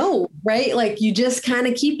 No, right? Like you just kind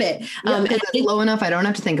of keep it. Yep, it's low enough. I don't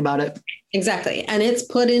have to think about it. Exactly. And it's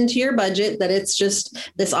put into your budget that it's just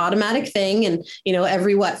this automatic thing. And,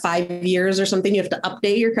 every 5 years or something, you have to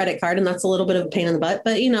update your credit card. And that's a little bit of a pain in the butt,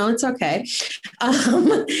 but it's okay.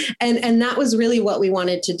 And that was really what we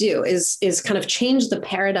wanted to do is kind of change the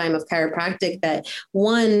paradigm of chiropractic, that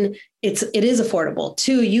one, it is affordable.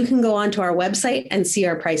 Two, you can go onto our website and see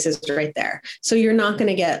our prices right there. So you're not going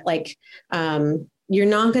to get like, you're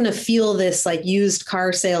not going to feel this like used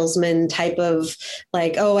car salesman type of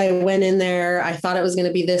like, oh, I went in there, I thought it was going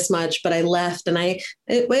to be this much, but I left and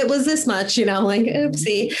it was this much, like,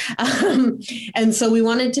 oopsie. And so we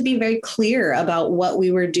wanted to be very clear about what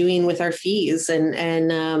we were doing with our fees and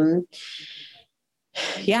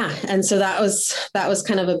so that was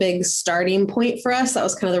kind of a big starting point for us. That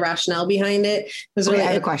was kind of the rationale behind it. I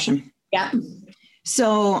have a question. Yeah.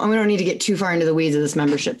 So we don't need to get too far into the weeds of this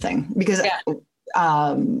membership thing because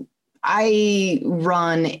I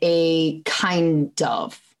run a kind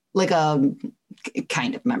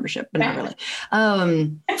of membership, but not really.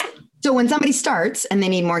 So when somebody starts and they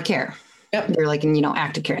need more care, they're like in,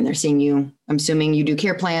 active care, and they're seeing you, I'm assuming you do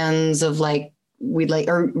care plans of like,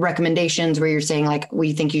 or recommendations where you're saying like,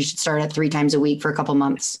 we think you should start at 3 times a week for a couple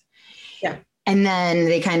months. Yeah. And then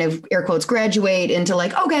they kind of air quotes graduate into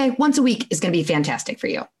like, okay, once a week is going to be fantastic for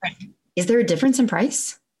you. Right. Is there a difference in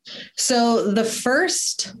price? So the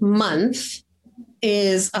first month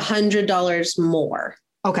is $100 more.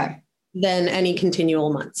 Okay. Than any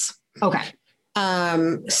continual months. Okay.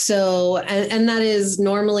 So that is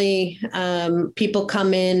normally, people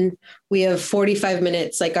come in, we have 45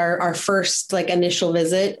 minutes, like our first like initial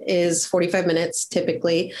visit is 45 minutes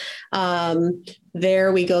typically.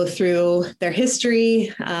 There we go through their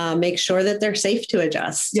history, make sure that they're safe to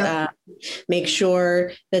adjust, make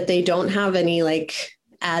sure that they don't have any like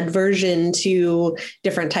aversion to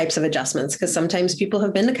different types of adjustments. Cause sometimes people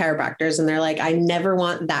have been to chiropractors and they're like, I never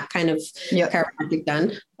want that kind of chiropractic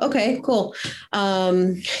done. Okay, cool.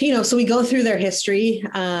 So we go through their history,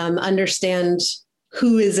 understand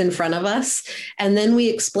who is in front of us. And then we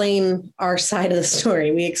explain our side of the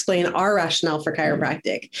story. We explain our rationale for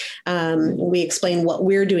chiropractic. We explain what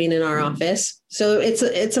we're doing in our office. So it's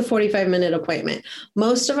a 45-minute appointment.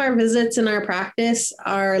 Most of our visits in our practice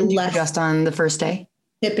are less. Just on the first day?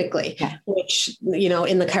 Typically, yeah. Which,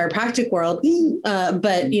 in the chiropractic world,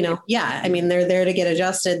 but, I mean, they're there to get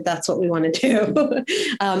adjusted. That's what we want to do.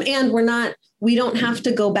 And we don't have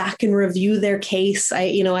to go back and review their case.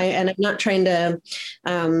 And I'm not trying to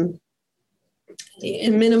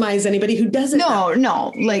minimize anybody who doesn't.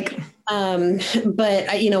 No. But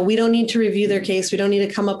we don't need to review their case. We don't need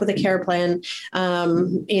to come up with a care plan.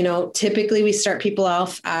 Typically we start people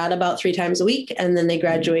off at about 3 times a week, and then they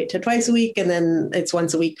graduate to twice a week, and then it's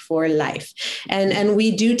once a week for life. And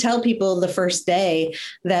we do tell people the first day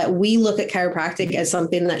that we look at chiropractic as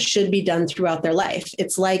something that should be done throughout their life.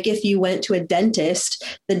 It's like if you went to a dentist,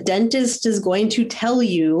 the dentist is going to tell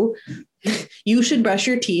you you should brush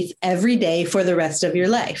your teeth every day for the rest of your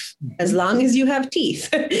life. As long as you have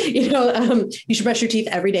teeth, you should brush your teeth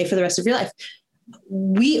every day for the rest of your life.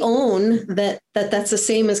 We own that's the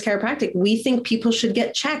same as chiropractic. We think people should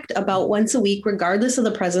get checked about once a week, regardless of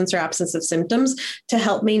the presence or absence of symptoms, to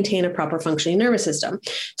help maintain a proper functioning nervous system.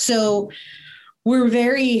 So we're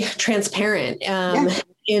very transparent.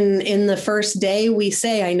 In the first day, we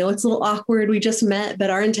say, I know it's a little awkward, we just met, but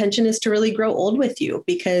our intention is to really grow old with you,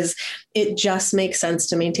 because it just makes sense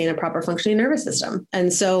to maintain a proper functioning nervous system.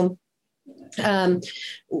 And so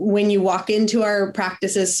when you walk into our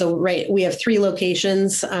practices, we have 3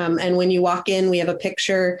 locations. And when you walk in, we have a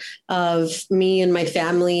picture of me and my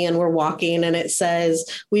family, and we're walking, and it says,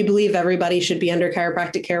 we believe everybody should be under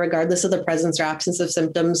chiropractic care, regardless of the presence or absence of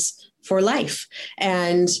symptoms, for life.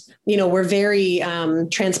 And, we're very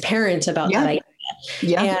transparent about that idea.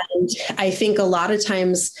 Yeah. And I think a lot of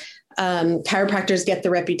times chiropractors get the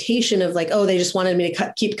reputation of they just wanted me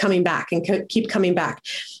to keep coming back and keep coming back.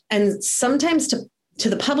 And sometimes to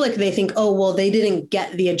the public, they think, oh, well, they didn't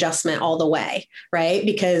get the adjustment all the way, right?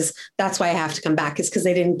 Because that's why I have to come back, is because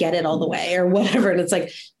they didn't get it all the way or whatever. And it's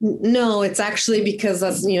no, it's actually because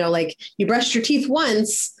that's, you brushed your teeth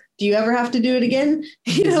once. Do you ever have to do it again?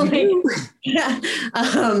 Yeah.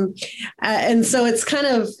 And so it's kind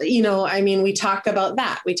of, we talk about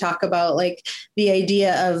that. We talk about the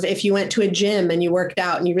idea of, if you went to a gym and you worked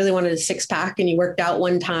out and you really wanted a 6-pack, and you worked out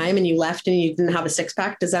one time and you left and you didn't have a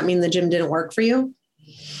 6-pack, does that mean the gym didn't work for you?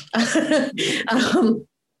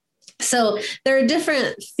 So there are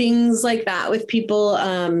different things like that with people.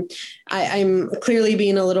 I'm clearly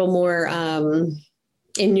being a little more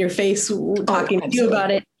in your face talking to you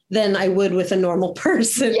about it than I would with a normal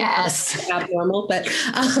person. Yes. Abnormal, but,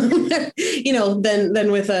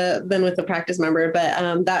 than with a practice member.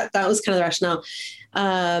 But that was kind of the rationale.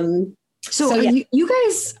 So you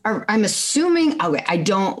guys are, I'm assuming, okay, I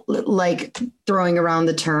don't like throwing around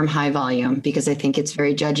the term high volume, because I think it's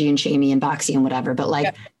very judgy and shamey and boxy and whatever,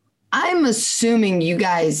 but I'm assuming you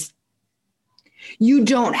guys, you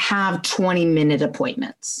don't have 20-minute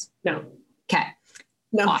appointments. No. Okay.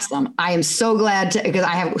 No. Awesome. I am so glad to, because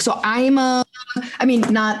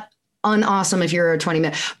not unawesome if you're a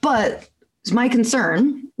 20-minute, but my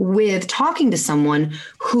concern with talking to someone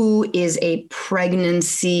who is a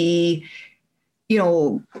pregnancy,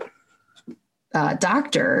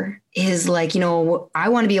 doctor is I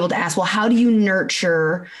want to be able to ask, well, how do you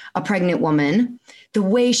nurture a pregnant woman the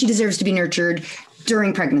way she deserves to be nurtured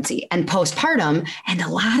during pregnancy and postpartum? And a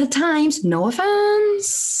lot of times, no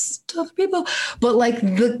offense to other people, but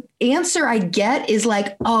the answer I get is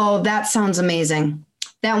oh, that sounds amazing.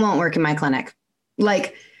 That won't work in my clinic.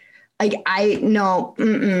 I know,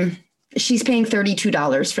 she's paying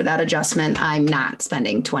 $32 for that adjustment. I'm not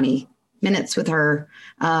spending 20 minutes with her.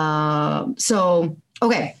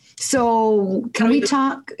 Okay. So can we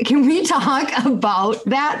talk about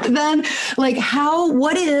that then?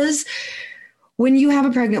 When you have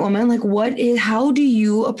a pregnant woman, how do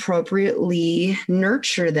you appropriately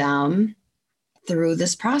nurture them through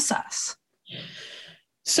this process?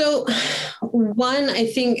 So one, I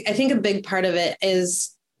think a big part of it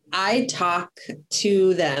is I talk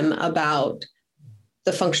to them about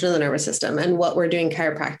the function of the nervous system and what we're doing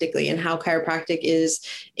chiropractically and how chiropractic is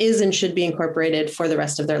and should be incorporated for the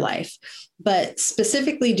rest of their life. But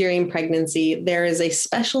specifically during pregnancy, there is a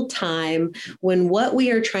special time when what we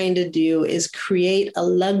are trying to do is create a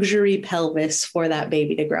luxury pelvis for that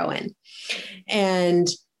baby to grow in. And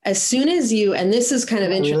as soon as you, and this is kind of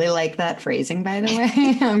interesting. I really like that phrasing, by the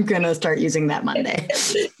way. I'm going to start using that Monday.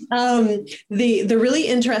 The really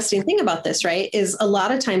interesting thing about this, right, is a lot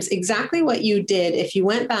of times exactly what you did. If you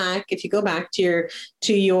go back to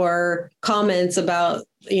your comments about,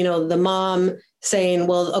 the mom saying,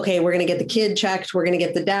 well, okay, we're going to get the kid checked. We're going to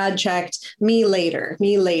get the dad checked. Me later.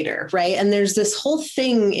 Right. And there's this whole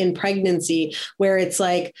thing in pregnancy where it's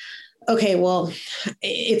like, okay, well,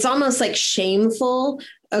 it's almost like shameful.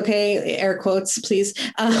 Okay. Air quotes, please.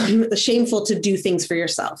 Shameful to do things for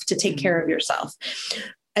yourself, to take care of yourself.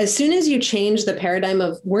 As soon as you change the paradigm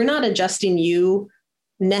of we're not adjusting you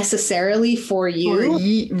necessarily for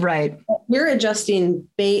you, right? We're adjusting.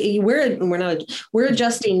 We're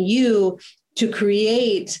adjusting you to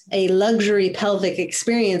create a luxury pelvic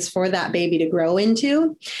experience for that baby to grow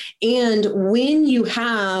into. And when you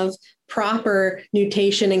have proper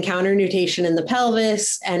nutation and counter nutation in the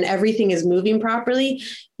pelvis and everything is moving properly,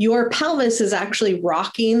 your pelvis is actually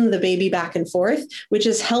rocking the baby back and forth, which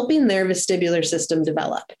is helping their vestibular system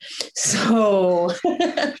develop. So,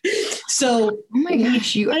 oh my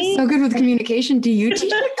gosh, you are so good with communication. Do you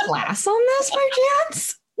teach a class on this by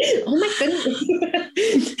chance? Oh my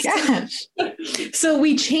goodness. Gosh. So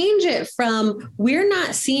we change it from we're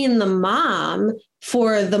not seeing the mom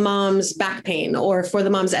for the mom's back pain or for the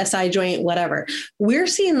mom's SI joint, whatever. We're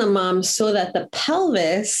seeing the mom so that the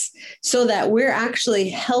pelvis, so that we're actually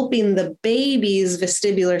helping the baby's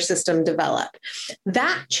vestibular system develop.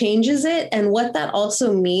 That changes it. And what that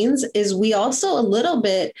also means is we also a little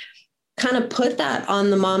bit kind of put that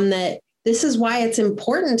on the mom that this is why it's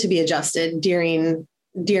important to be adjusted during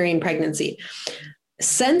pregnancy.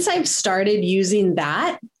 Since I've started using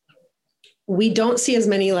that, we don't see as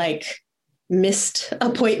many like missed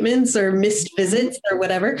appointments or missed visits or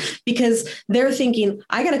whatever, because they're thinking,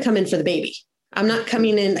 I got to come in for the baby. I'm not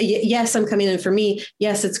coming in. Yes, I'm coming in for me.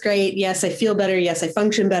 Yes, it's great. Yes, I feel better. Yes, I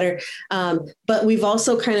function better. But we've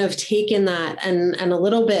also kind of taken that and a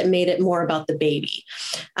little bit made it more about the baby,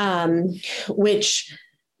 which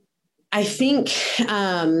I think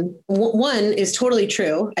one is totally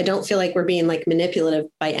true. I don't feel like we're being like manipulative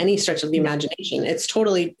by any stretch of the imagination. It's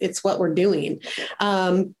what we're doing.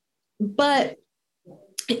 But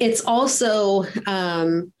it's also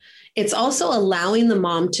allowing the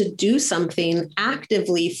mom to do something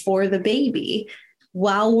actively for the baby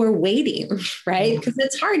while we're waiting, right? Because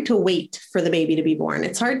it's hard to wait for the baby to be born.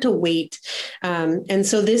 It's hard to wait. And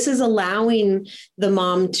so this is allowing the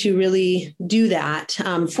mom to really do that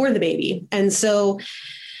for the baby. And so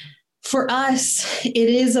for us, it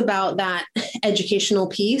is about that educational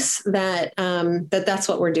piece that's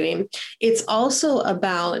what we're doing. It's also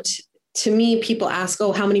about, to me, people ask,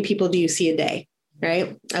 oh, how many people do you see a day?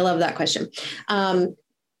 Right? I love that question.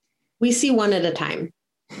 We see one at a time.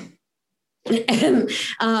 And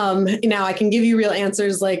now I can give you real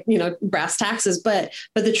answers like, brass taxes, but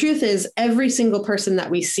the truth is every single person that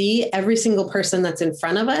we see, every single person that's in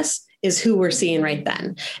front of us is who we're seeing right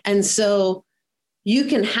then. And so you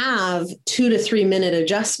can have 2 to 3 minute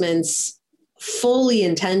adjustments, fully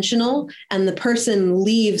intentional, and the person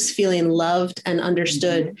leaves feeling loved and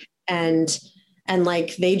understood and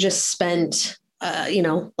like they just spent,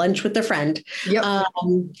 lunch with their friend. Yep.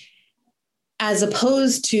 As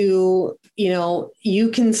opposed to,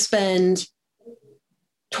 you can spend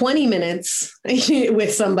 20 minutes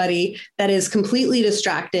with somebody that is completely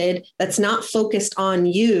distracted, that's not focused on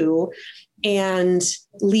you, and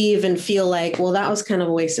leave and feel like, well, that was kind of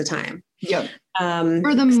a waste of time. Yep.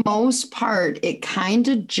 For the most part, it kind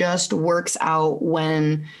of just works out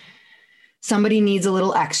when somebody needs a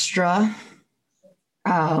little extra.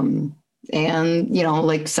 And,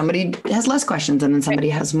 like somebody has less questions and then somebody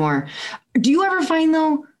has more. Do you ever find,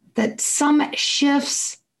 though, that some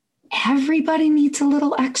shifts, everybody needs a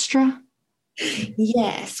little extra?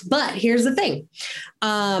 Yes, but here's the thing.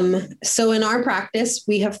 So in our practice,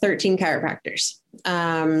 we have 13 chiropractors.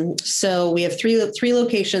 So we have three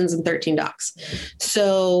locations and 13 docs.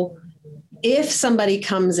 So if somebody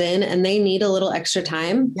comes in and they need a little extra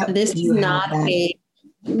time, this is not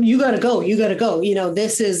you gotta go.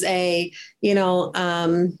 This is and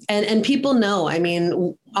people know, I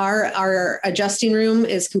mean, our adjusting room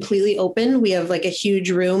is completely open. We have like a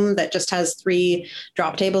huge room that just has 3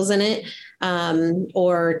 drop tables in it,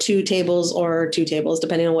 or 2 tables,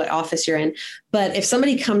 depending on what office you're in. But if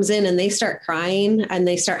somebody comes in and they start crying and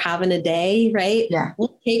they start having a day, right? Yeah.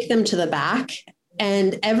 We'll take them to the back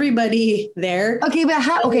and everybody there. Okay. But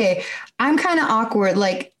I'm kind of awkward.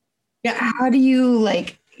 Like, how do you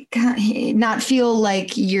not feel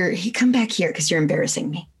like come back here because you're embarrassing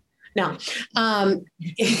me? No.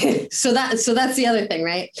 So that's the other thing,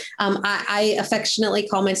 right? I affectionately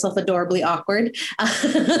call myself adorably awkward,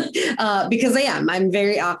 because I'm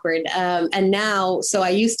very awkward. And now, so I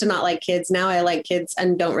used to not like kids. Now I like kids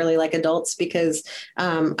and don't really like adults because,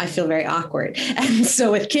 I feel very awkward. And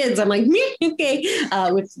so with kids, I'm like, okay.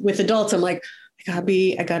 With adults, I'm like,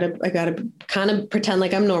 I gotta kind of pretend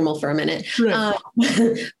like I'm normal for a minute. Right.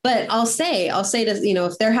 But I'll say to,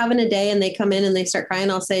 if they're having a day and they come in and they start crying,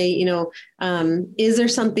 I'll say, is there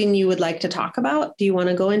something you would like to talk about? Do you want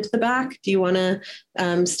to go into the back? Do you want to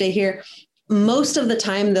stay here? Most of the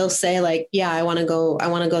time they'll say like, yeah, I want to go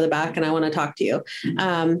to the back and I want to talk to you.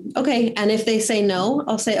 Okay. And if they say no,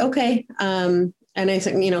 I'll say, okay. And I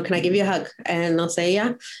said, can I give you a hug? And they'll say,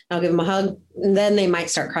 yeah, I'll give them a hug. And then they might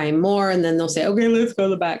start crying more. And then they'll say, okay, let's go to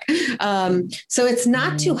the back. So it's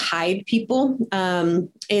not to hide people.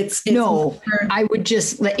 It's no, I would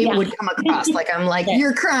just, would come across like, I'm like,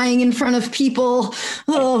 you're crying in front of people.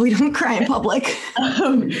 Oh, we don't cry in public.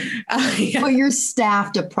 But you're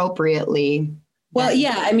staffed appropriately. Well,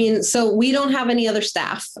 yeah, I mean, so we don't have any other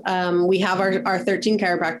staff. We have our 13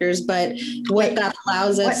 chiropractors, but what that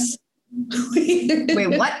allows us.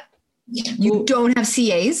 Wait, what? You don't have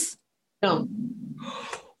CAs? No.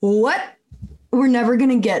 What? We're never going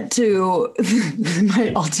to get to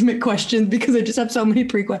my ultimate question because I just have so many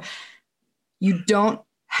pre-questions. You don't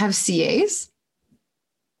have CAs?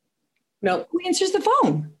 No. Who answers the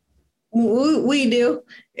phone? We do.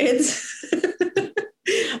 It's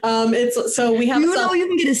so we have. You know you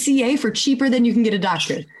can get a CA for cheaper than you can get a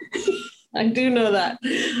doctor. I do know that.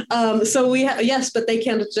 So we have, yes, but they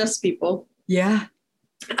can't adjust people. Yeah.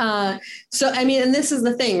 So, I mean, and this is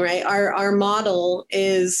the thing, right? Our model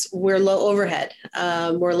is we're low overhead.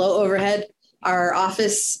 We're low overhead. Our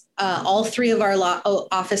office, all three of our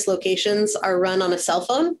office locations are run on a cell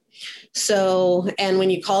phone. So, and when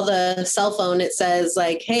you call the cell phone, it says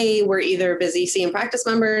like, hey, we're either busy seeing practice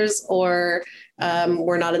members or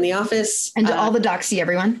we're not in the office. And do all the docs see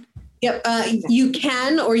everyone? Yep. You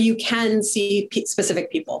can see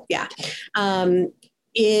specific people. Yeah.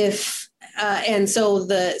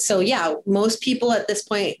 Most people at this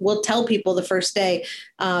point will tell people the first day,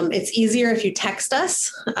 it's easier if you text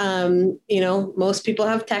us. Most people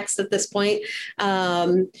have text at this point.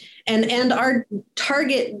 And our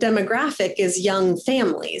target demographic is young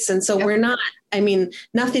families. And so we're not,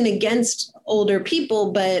 nothing against older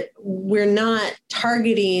people, but we're not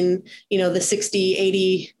targeting, the 60,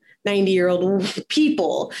 80, 90-year-old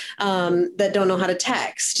people that don't know how to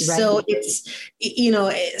text. Right. So it's,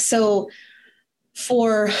 so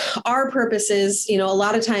for our purposes, a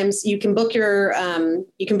lot of times you can book your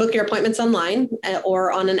appointments online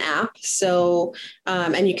or on an app. So,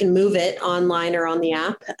 and you can move it online or on the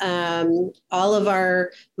app. All of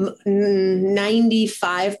our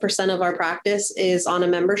 95% of our practice is on a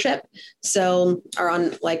membership. So, or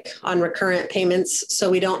on recurrent payments. So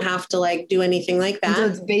we don't have to do anything like that. So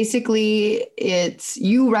it's basically,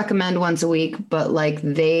 you recommend once a week, but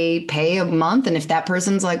they pay a month. And if that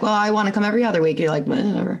person's like, well, I want to come every other week, you're like,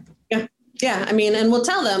 whatever. Yeah. Yeah. And we'll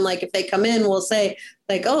tell them, if they come in, we'll say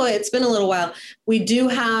oh, it's been a little while. We do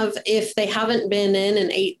have, if they haven't been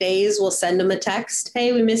in 8 days, we'll send them a text.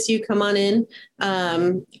 Hey, we miss you. Come on in.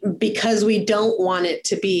 Because we don't want it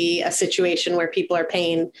to be a situation where people are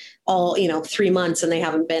paying all, 3 months and they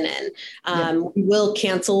haven't been in. We will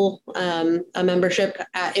cancel a membership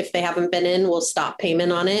if they haven't been in. We'll stop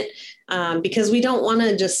payment on it because we don't want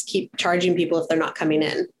to just keep charging people if they're not coming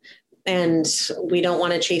in. And we don't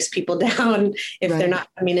want to chase people down if they're not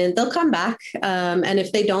coming in. They'll come back. And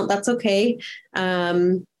if they don't, that's okay.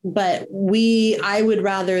 But I would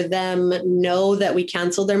rather them know that we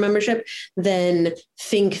canceled their membership than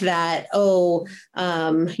think that,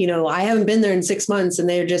 I haven't been there in 6 months and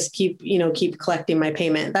they just keep collecting my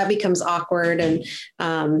payment. That becomes awkward. And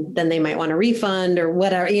then they might want a refund or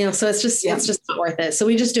whatever, so it's just not worth it. So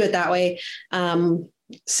we just do it that way.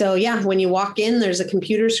 So yeah, when you walk in, there's a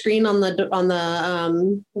computer screen on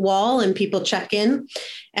the wall and people check in,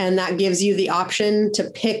 and that gives you the option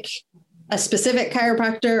to pick a specific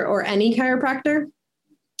chiropractor or any chiropractor.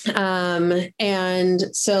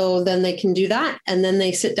 And so then they can do that, and then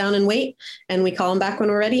they sit down and wait, and we call them back when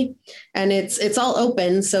we're ready. And it's all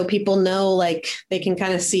open, so people know, they can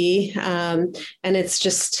kind of see, and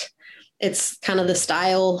it's kind of the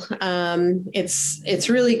style. It's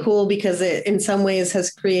really cool because it in some ways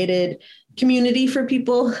has created community for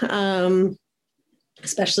people.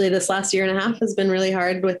 Especially this last year and a half has been really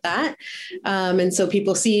hard with that. And so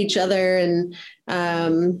people see each other and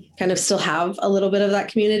kind of still have a little bit of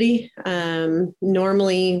that community.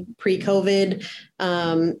 Normally pre-COVID,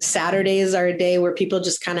 Saturdays are a day where people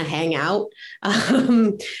just kind of hang out.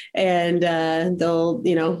 And they'll,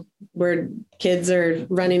 where kids are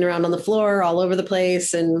running around on the floor all over the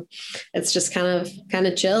place. And it's just kind of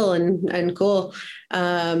chill and cool.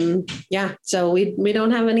 So we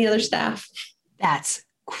don't have any other staff. That's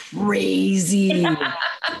crazy.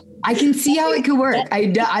 I can see how it could work.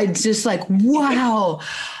 I just like, wow.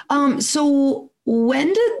 So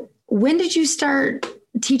when did you start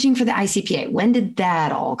teaching for the ICPA? When did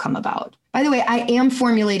that all come about? By the way, I am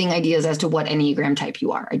formulating ideas as to what Enneagram type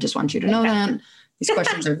you are. I just want you to know that. These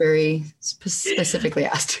questions are very specifically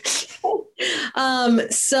asked.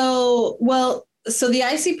 So the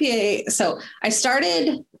ICPA, so I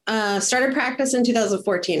started practice in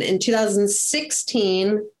 2014. In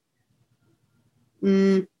 2016,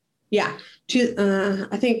 I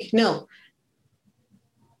think, no.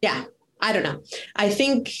 Yeah, I don't know. I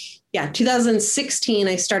think, 2016,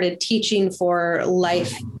 I started teaching for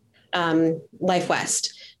Life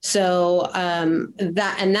West. So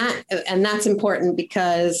that's important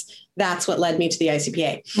because that's what led me to the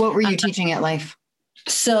ICPA. What were you teaching at Life?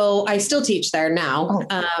 So I still teach there now.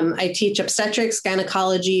 I teach obstetrics,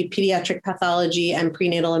 gynecology, pediatric pathology, and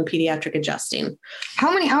prenatal and pediatric adjusting.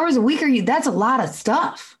 How many hours a week are you? That's a lot of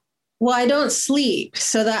stuff. Well, I don't sleep,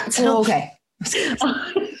 so that's okay.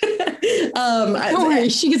 Don't worry,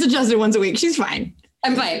 she gets adjusted once a week. She's fine.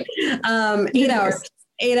 I'm fine.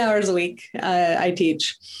 8 hours a week I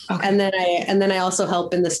teach. Okay. And then I also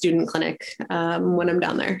help in the student clinic when I'm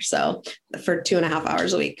down there. So for 2.5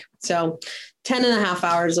 hours a week. So 10.5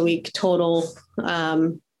 hours a week total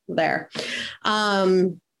there.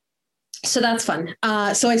 So that's fun.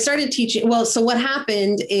 So I started teaching. Well, so what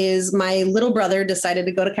happened is my little brother decided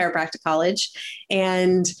to go to chiropractic college,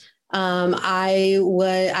 and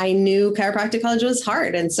I knew chiropractic college was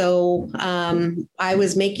hard. And so I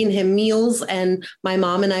was making him meals, and my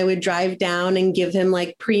mom and I would drive down and give him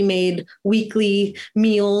like pre-made weekly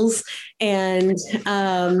meals. And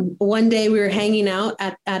one day we were hanging out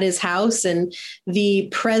at his house, and the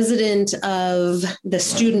president of the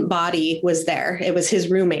student body was there. It was his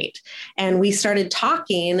roommate. And we started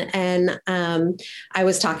talking, and I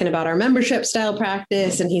was talking about our membership style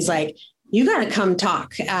practice. And he's like, you got to come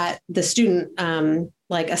talk at the student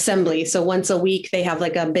like assembly. So once a week they have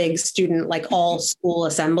like a big student, like all school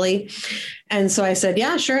assembly. And so I said,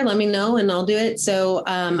 yeah, sure. Let me know and I'll do it. So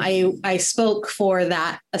I spoke for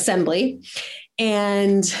that assembly.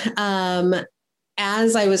 And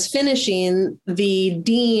as I was finishing, the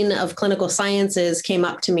dean of clinical sciences came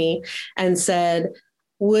up to me and said,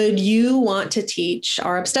 would you want to teach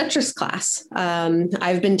our obstetrics class?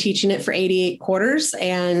 I've been teaching it for 88 quarters,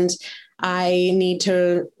 and I need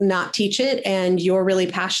to not teach it. And you're really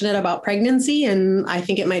passionate about pregnancy, and I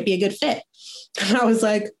think it might be a good fit. And I was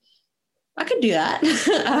like, I could do that.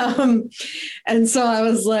 And so I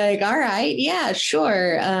was like, all right, yeah,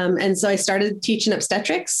 sure. And so I started teaching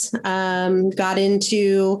obstetrics, got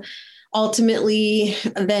into, ultimately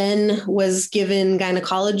then was given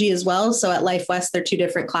gynecology as well. So at Life West, they're two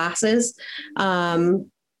different classes.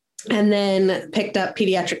 And then picked up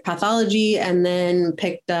pediatric pathology, and then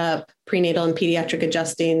picked up prenatal and pediatric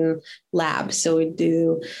adjusting lab. So we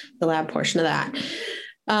do the lab portion of that.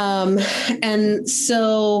 And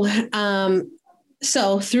so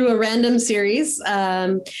through a random series,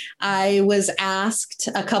 I was asked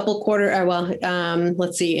a couple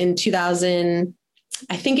in 2000,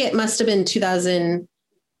 I think it must've been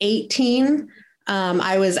 2018.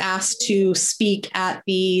 I was asked to speak at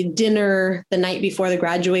the dinner the night before the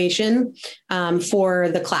graduation for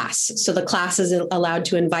the class. So the class is allowed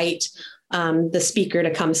to invite the speaker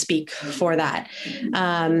to come speak for that.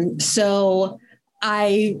 So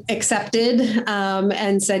I accepted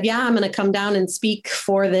and said, yeah, I'm going to come down and speak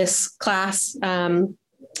for this class.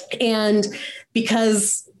 And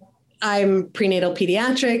because I'm prenatal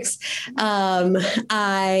pediatrics,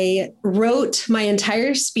 I wrote my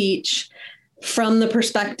entire speech from the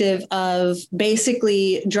perspective of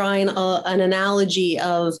basically drawing an analogy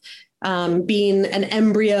of being an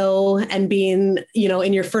embryo and being,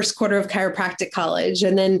 in your first quarter of chiropractic college,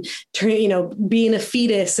 and then, being a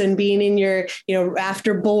fetus and being in your,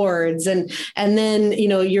 after boards, and then,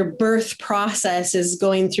 your birth process is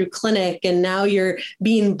going through clinic, and now you're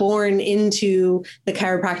being born into the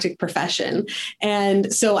chiropractic profession.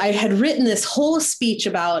 And so I had written this whole speech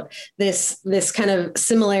about this kind of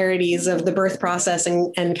similarities of the birth process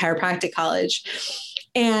and chiropractic college.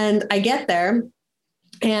 And I get there,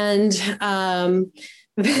 and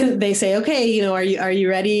they say, okay, are you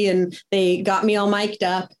ready? And they got me all mic'd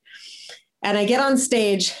up, and I get on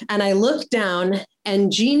stage, and I look down,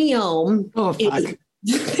 and Jeannie Ohm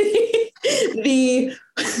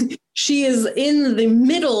she is in the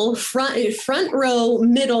middle, front row,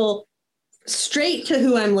 middle, straight to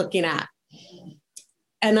who I'm looking at.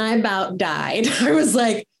 And I about died. I was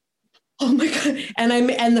like, oh my God.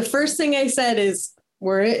 And the first thing I said is,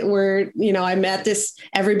 I'm at this,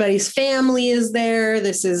 everybody's family is there.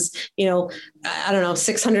 This is, I don't know,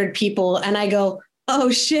 600 people. And I go, oh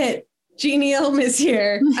shit, Genome is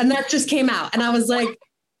here. And that just came out. And I was like,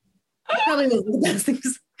 probably one of the best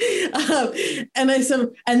things. And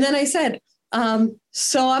then I said,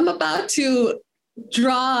 so I'm about to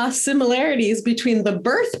draw similarities between the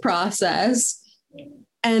birth process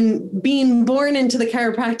and being born into the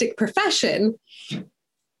chiropractic profession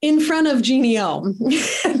in front of Genome.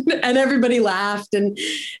 And everybody laughed.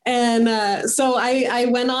 So I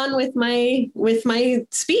went on with my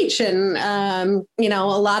speech, and, a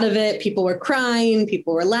lot of it, people were crying,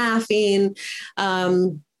 people were laughing.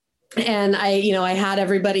 And I had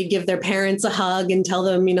everybody give their parents a hug and tell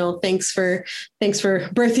them, thanks for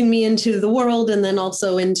birthing me into the world, and then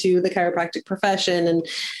also into the chiropractic profession.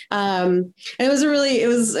 And it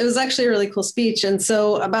was actually a really cool speech. And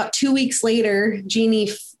so about 2 weeks later, Jeannie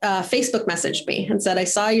Facebook messaged me and said, I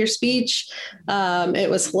saw your speech. It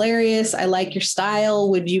was hilarious. I like your style.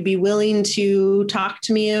 Would you be willing to talk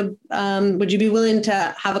to me? Would you be willing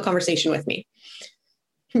to have a conversation with me?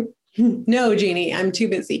 No, Jeannie, I'm too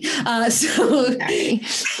busy. So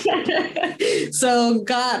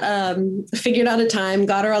figured out a time,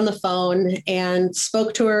 got her on the phone and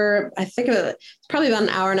spoke to her. I think it was probably about an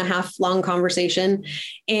hour and a half long conversation.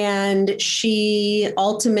 And she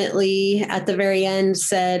ultimately at the very end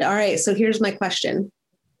said, all right, so here's my question.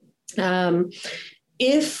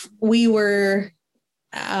 If we were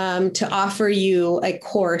to offer you a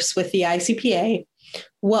course with the ICPA,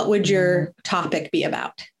 what would your topic be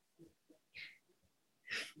about?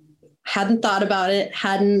 Hadn't thought about it,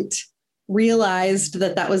 hadn't realized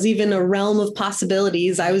that was even a realm of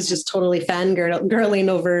possibilities. I was just totally fangirling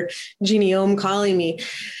over Genome calling me.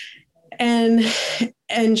 And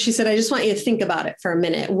she said, I just want you to think about it for a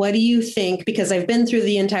minute. What do you think? Because I've been through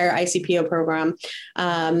the entire ICPO program.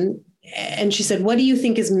 And she said, what do you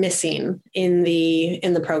think is missing in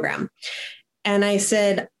the program? And I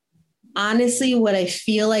said, honestly, what I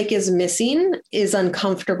feel like is missing is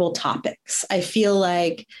uncomfortable topics. I feel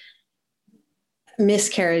like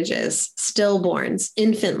miscarriages, stillborns,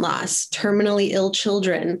 infant loss, terminally ill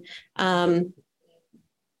children,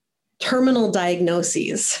 terminal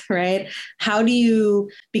diagnoses, right?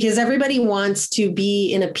 Because everybody wants to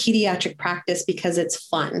be in a pediatric practice because it's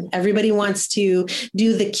fun. Everybody wants to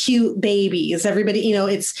do the cute babies. Everybody,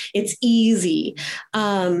 it's easy.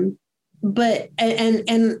 But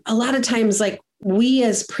a lot of times, like, we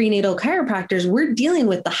as prenatal chiropractors, we're dealing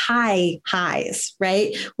with the highs,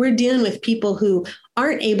 right? We're dealing with people who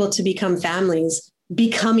aren't able to become families,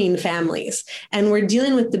 becoming families. And we're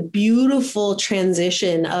dealing with the beautiful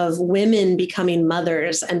transition of women becoming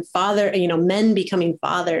mothers and men becoming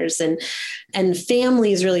fathers and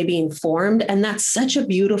families really being formed. And that's such a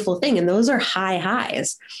beautiful thing. And those are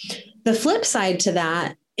highs. The flip side to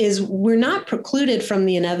that is we're not precluded from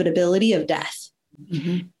the inevitability of death.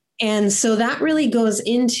 Mm-hmm. And so that really goes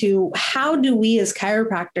into how do we as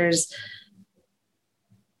chiropractors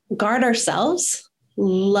guard ourselves,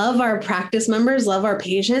 love our practice members, love our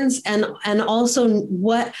patients, and also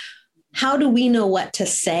how do we know what to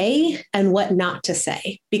say and what not to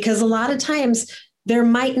say? Because a lot of times there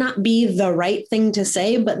might not be the right thing to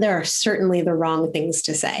say, but there are certainly the wrong things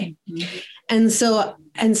to say. Mm-hmm. And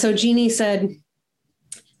so Jeannie said,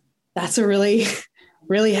 that's a really,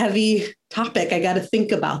 really heavy topic. I got to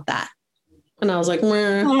think about that. And I was like,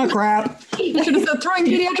 meh. Oh crap. I should have said throwing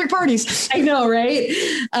pediatric parties. I know. Right.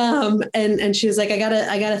 And she was like, I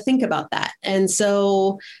gotta think about that. And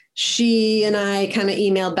so she and I kind of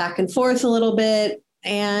emailed back and forth a little bit,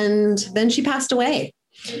 and then she passed away.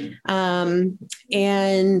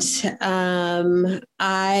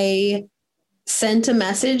 I sent a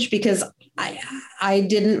message because I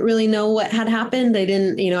didn't really know what had happened. I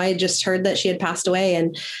had just heard that she had passed away.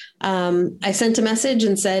 And I sent a message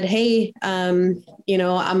and said, hey, I'm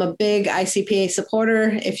a big ICPA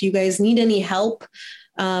supporter. If you guys need any help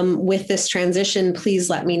with this transition, please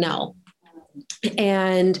let me know.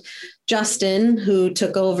 And Justin, who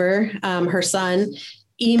took over, her son,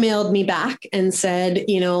 emailed me back and said,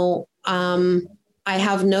 I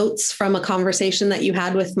have notes from a conversation that you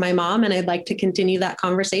had with my mom, and I'd like to continue that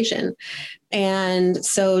conversation. And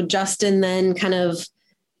so Justin then kind of,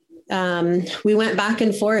 we went back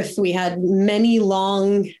and forth. We had many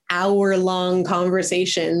hour-long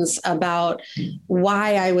conversations about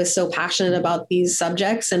why I was so passionate about these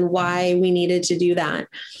subjects and why we needed to do that.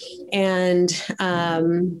 And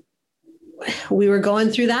we were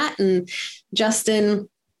going through that, and Justin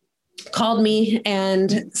called me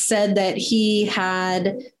and said that he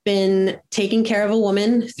had been taking care of a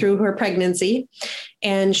woman through her pregnancy,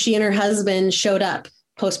 and she and her husband showed up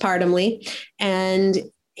postpartumly, and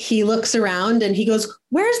he looks around and he goes,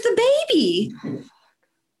 "Where's the baby?"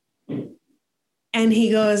 And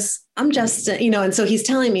he goes, "I'm just, and so he's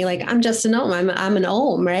telling me like, "I'm just an OM. I'm an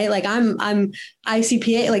OM, right? Like I'm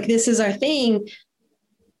ICPA, like this is our thing.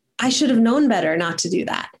 I should have known better not to do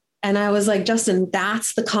that." And I was like, "Justin,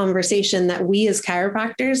 that's the conversation that we as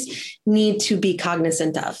chiropractors need to be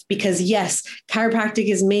cognizant of, because yes,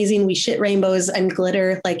 chiropractic is amazing. We shit rainbows and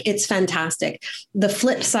glitter. Like it's fantastic. The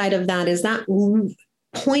flip side of that is that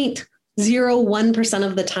 0.01%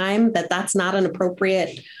 of the time that's not an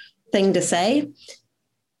appropriate thing to say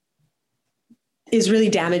is really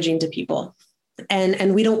damaging to people.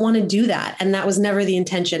 And we don't want to do that. And that was never the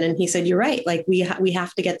intention." And he said, "You're right. Like we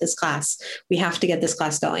have to get this class. We have to get this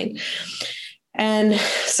class going." And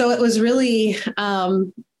so it was really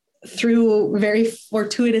through very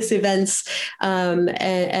fortuitous events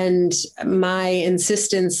and my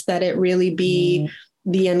insistence that it really be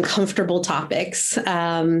the uncomfortable topics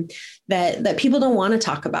that people don't want to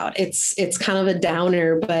talk about. It's kind of a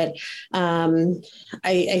downer, but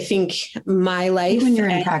I think my life. When you're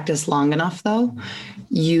in practice long enough, though,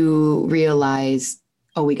 you realize,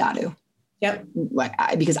 oh, we got to. Yep.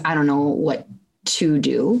 Because I don't know what to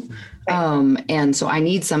do. Right. And so I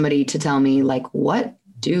need somebody to tell me, like, what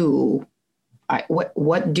do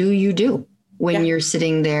you do when you're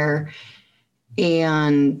sitting there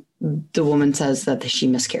and the woman says that she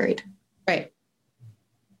miscarried? Right.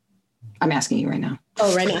 I'm asking you right now.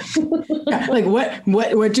 Oh, right now. Like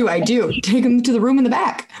what do I do? Take them to the room in the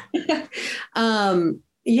back. Yeah.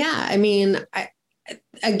 I mean,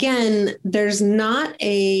 again, there's not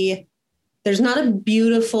a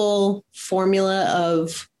beautiful formula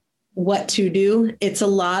of what to do. It's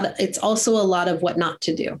also a lot of what not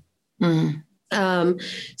to do. Mm-hmm.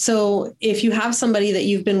 So if you have somebody that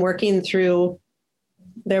you've been working through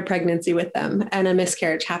their pregnancy with them and a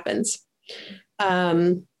miscarriage happens,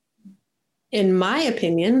 in my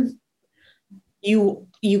opinion, you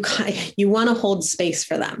want to hold space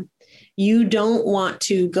for them. You don't want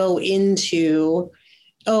to go into,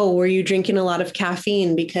 "Oh, were you drinking a lot of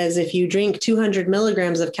caffeine?" Because if you drink 200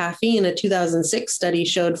 milligrams of caffeine, a 2006 study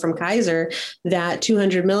showed from Kaiser that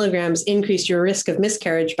 200 milligrams increased your risk of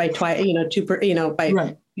miscarriage by two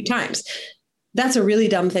times. That's a really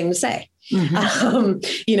dumb thing to say. Mm-hmm.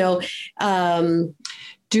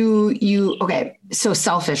 Okay. So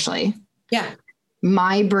selfishly, yeah,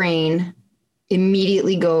 my brain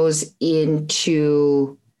immediately goes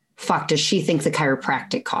into, fuck, does she think the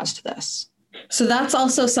chiropractic caused this? So that's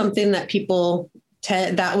also something that people,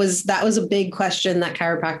 that was a big question that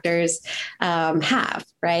chiropractors have,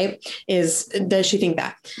 right? Is, does she think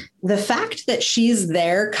that? The fact that she's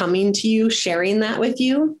there coming to you, sharing that with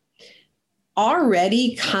you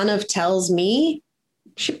already kind of tells me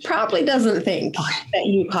she probably doesn't think that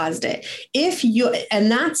you caused it.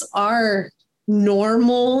 And that's our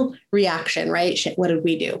normal reaction, right? Shit, what did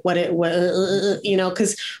we do?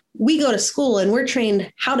 Because we go to school and we're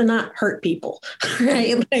trained how to not hurt people,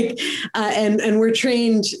 right? Like, and we're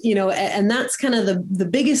trained, and that's kind of the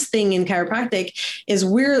biggest thing in chiropractic is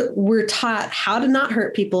we're taught how to not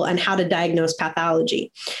hurt people and how to diagnose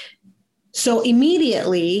pathology. So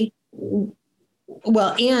immediately,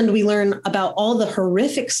 and we learn about all the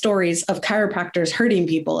horrific stories of chiropractors hurting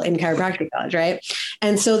people in chiropractic college, right?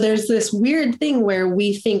 And so there's this weird thing where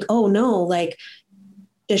we think, oh no, like,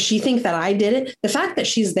 does she think that I did it? The fact that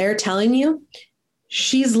she's there telling you,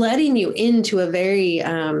 she's letting you into a very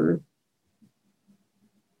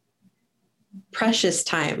precious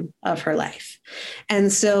time of her life.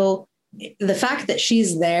 And so the fact that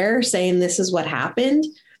she's there saying this is what happened,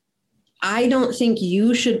 I don't think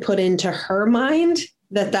you should put into her mind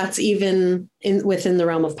that that's even within the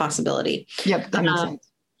realm of possibility. Yep, that makes sense.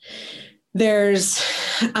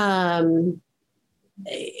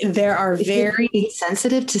 There are very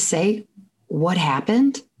sensitive to say what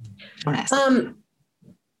happened.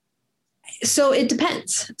 So it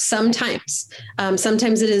depends. Sometimes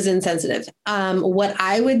it is insensitive. What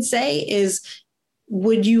I would say is,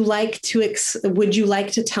 would you like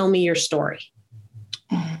to tell me your story?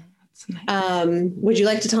 Would you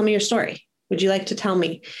like to tell me your story? Would you like to tell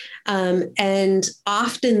me? And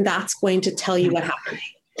often that's going to tell you what happened.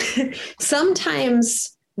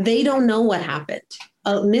 Sometimes they don't know what happened.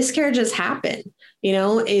 Miscarriages happen.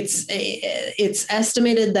 It's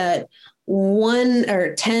estimated that 10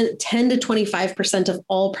 to 25% of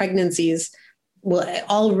all pregnancies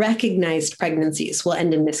all recognized pregnancies will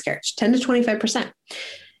end in miscarriage, 10 to 25%.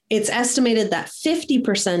 it's estimated that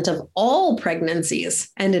 50% of all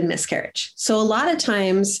pregnancies end in miscarriage. So a lot of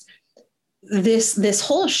times this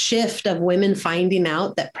whole shift of women finding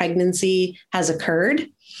out that pregnancy has occurred,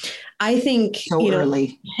 I think, so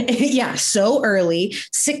early. Yeah, so early,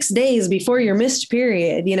 6 days before your missed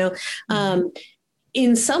period,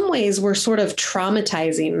 in some ways we're sort of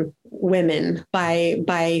traumatizing women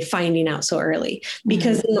by finding out so early,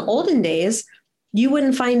 because in the olden days, you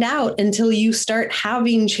wouldn't find out until you start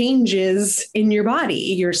having changes in your body.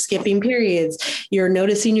 You're skipping periods. You're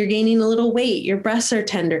noticing you're gaining a little weight. Your breasts are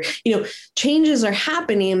tender. Changes are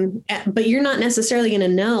happening, but you're not necessarily going to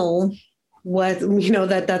know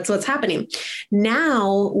that's what's happening.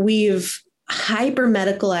 Now we've hyper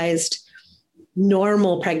medicalized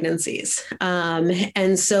normal pregnancies.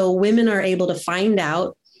 And so women are able to find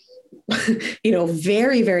out,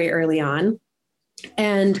 very, very early on.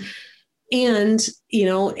 And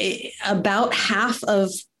about half of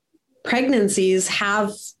pregnancies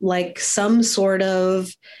have like some sort of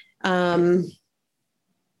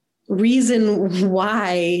reason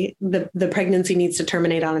why the pregnancy needs to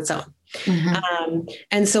terminate on its own.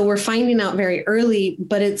 And so we're finding out very early,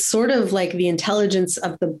 but it's sort of like the intelligence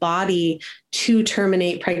of the body to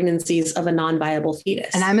terminate pregnancies of a non-viable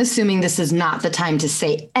fetus. And I'm assuming this is not the time to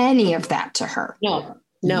say any of that to her. No.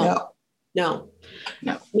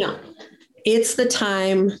 It's the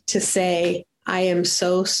time to say, I am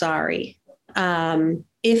so sorry.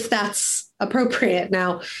 If that's appropriate.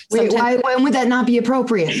 Now, wait, when would that not be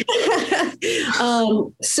appropriate?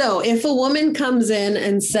 So if a woman comes in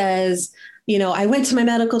and says, I went to my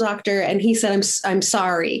medical doctor and he said, I'm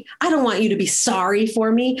sorry. I don't want you to be sorry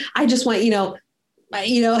for me. I just want,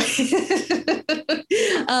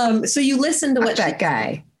 so you listen to what that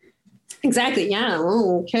guy. Exactly. Yeah.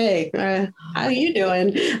 Oh, okay. How are you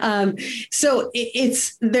doing? So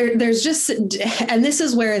it's there. There's just, and this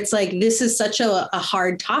is where it's like, this is such a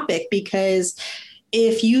hard topic, because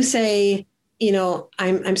if you say,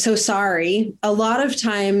 I'm so sorry, a lot of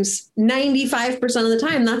times, 95% of the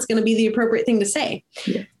time, that's going to be the appropriate thing to say.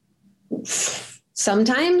 Yeah.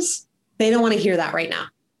 Sometimes they don't want to hear that right now.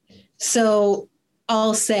 So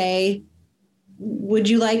I'll say, would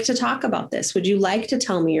you like to talk about this? Would you like to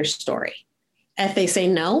tell me your story? If they say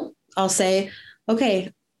no, I'll say,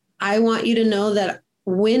 okay, I want you to know that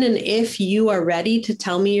when and if you are ready to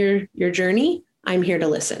tell me your journey, I'm here to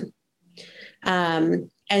listen. And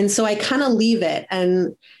so I kind of leave it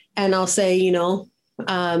and I'll say,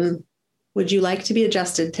 would you like to be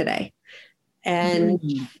adjusted today? And,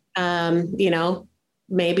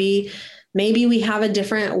 maybe we have a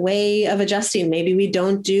different way of adjusting. Maybe we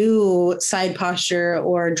don't do side posture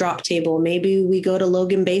or drop table. Maybe we go to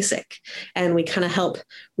Logan Basic and we kind of help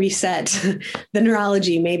reset the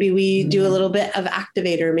neurology. Maybe we do a little bit of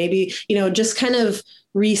activator, maybe, just kind of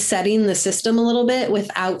resetting the system a little bit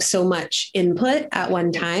without so much input at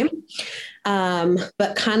one time.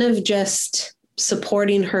 But kind of just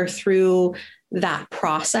supporting her through that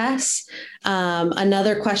process.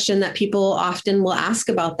 Another question that people often will ask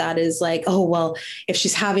about that is like, oh, well, if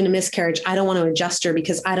she's having a miscarriage, I don't want to adjust her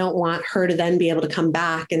because I don't want her to then be able to come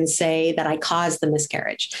back and say that I caused the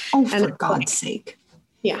miscarriage. Oh, for God's sake.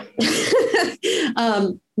 Yeah.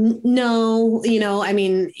 No,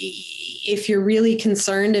 if you're really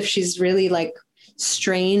concerned, if she's really like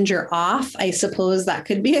strange or off, I suppose that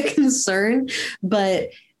could be a concern,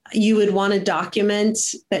 but you would want to document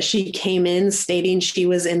that she came in stating she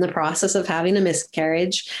was in the process of having a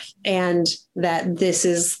miscarriage and that this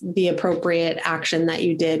is the appropriate action that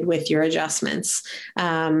you did with your adjustments.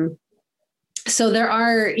 So there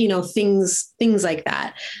are, things like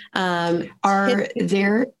that.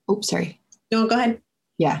 Oops, sorry. No, go ahead.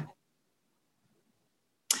 Yeah.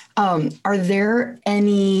 Are there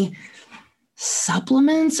any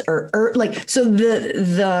supplements or so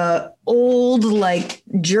the old like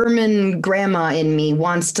German grandma in me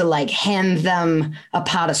wants to like hand them a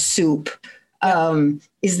pot of soup.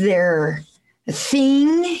 Is there a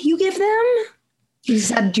thing you give them? You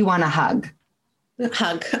said, do you want a hug?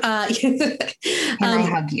 Hug. Can I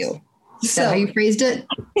hug you? Is that how you phrased it?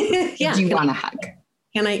 Yeah. Do you want a hug?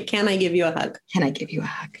 Can I give you a hug? Can I give you a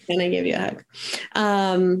hug? Can I give you a hug?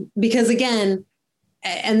 Because again,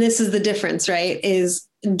 and this is the difference, right? Is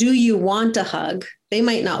do you want a hug? They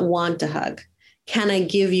might not want a hug. Can I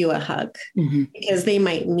give you a hug? Mm-hmm. Because they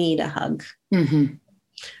might need a hug. Mm-hmm.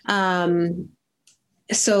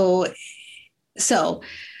 So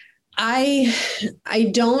I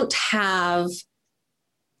don't have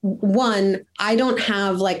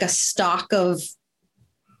like a stock of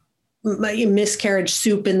miscarriage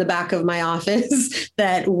soup in the back of my office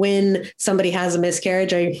that when somebody has a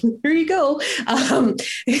miscarriage, here you go.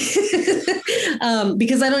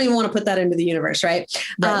 Because I don't even want to put that into the universe. Right.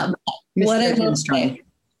 What I will say,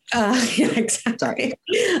 yeah, exactly. Sorry.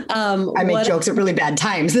 I make jokes at really bad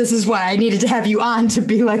times. This is why I needed to have you on to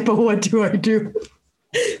be like, but what do I do?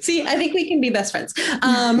 See, I think we can be best friends.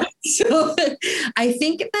 So I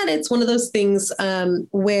think that it's one of those things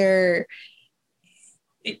where,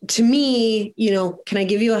 to me, can I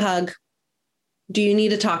give you a hug? Do you need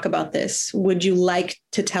to talk about this? Would you like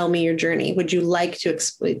to tell me your journey? Would you like to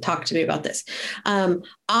talk to me about this?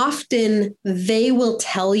 Often they will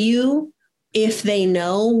tell you if they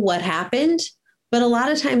know what happened, but a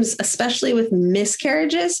lot of times, especially with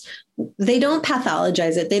miscarriages, they don't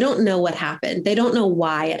pathologize it. They don't know what happened. They don't know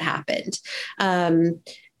why it happened.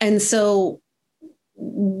 And so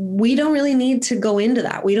we don't really need to go into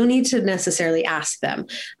that. We don't need to necessarily ask them.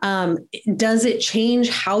 Does it change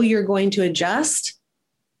how you're going to adjust?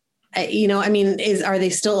 Are they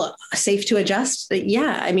still safe to adjust?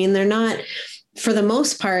 Yeah. I mean, they're not, for the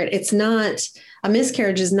most part, a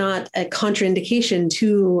miscarriage is not a contraindication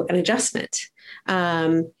to an adjustment.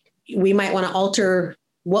 We might want to alter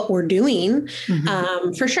what we're doing,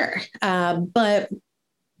 for sure.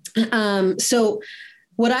 So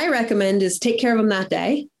what I recommend is take care of them that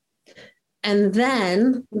day. And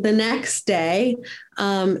then the next day,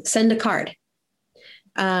 send a card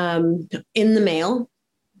in the mail.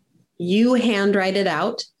 You handwrite it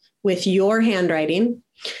out with your handwriting.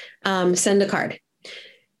 Send a card.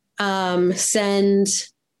 Send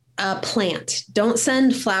a plant. Don't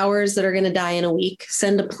send flowers that are going to die in a week.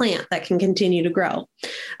 Send a plant that can continue to grow.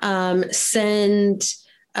 Or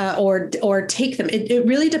take them. It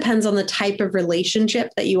really depends on the type of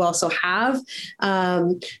relationship that you also have.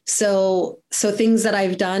 So things that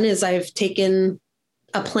I've done is I've taken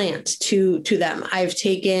a plant to them. I've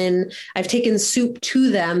taken soup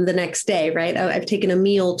to them the next day, right? I've taken a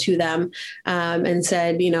meal to them, and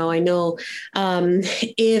said, I know,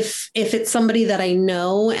 if it's somebody that I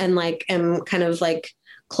know and like, am kind of like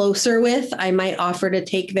closer with, I might offer to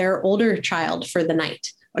take their older child for the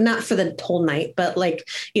night, or not for the whole night, but like,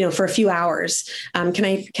 for a few hours. Can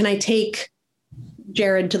I take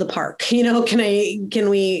Jared to the park? Can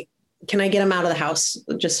I get him out of the house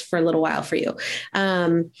just for a little while for you?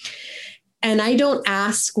 And I don't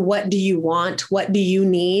ask, what do you want? What do you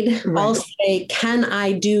need? Right. I'll say, can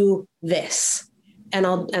I do this? And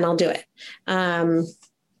I'll do it. A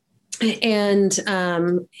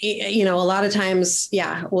lot of times,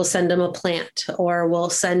 we'll send them a plant, or we'll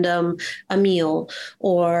send them a meal,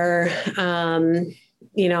 or,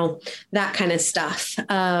 that kind of stuff.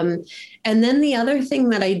 And then the other thing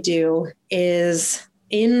that I do is,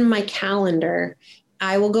 in my calendar,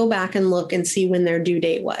 I will go back and look and see when their due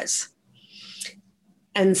date was,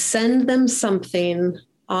 and send them something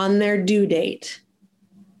on their due date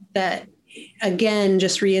that, again,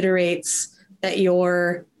 just reiterates that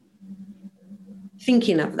you're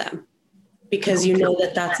thinking of them, because you know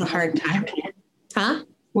that that's a hard time. Huh?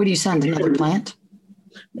 What do you send? Another plant?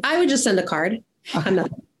 I would just send a card. Okay.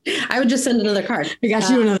 I would just send another card. I got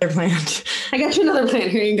you another plant. I got you another plant.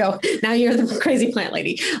 Here you go. Now you're the crazy plant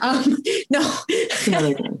lady. No,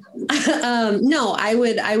 no,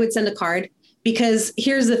 I would send a card, because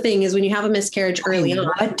here's the thing is, when you have a miscarriage early on.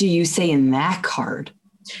 What do you say in that card?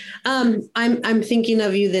 I'm thinking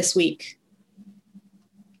of you this week.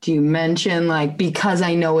 Do you mention like, because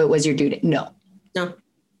I know it was your due date? No,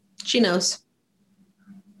 she knows.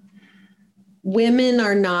 Women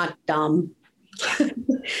are not dumb.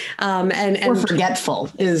 Or forgetful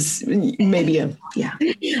is maybe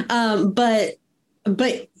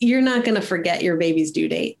but you're not going to forget your baby's due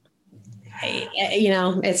date.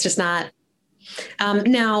 It's just not.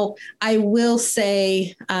 Now I will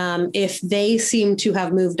say, if they seem to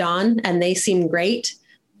have moved on and they seem great,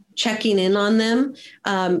 checking in on them,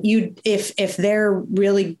 if they're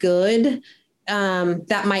really good,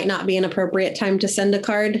 that might not be an appropriate time to send a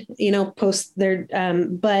card, post their,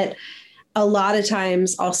 but a lot of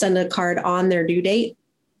times I'll send a card on their due date,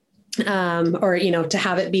 or, to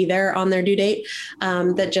have it be there on their due date,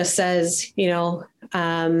 that just says,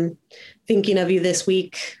 thinking of you this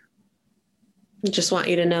week. Just want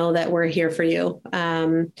you to know that we're here for you.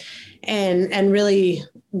 And really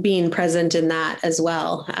being present in that as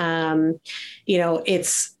well.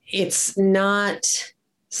 It's not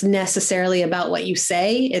necessarily about what you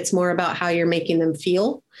say. It's more about how you're making them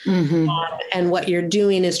feel. Mm-hmm. And what you're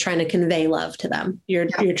doing is trying to convey love to them. You're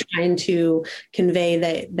trying to convey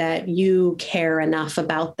that you care enough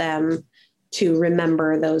about them to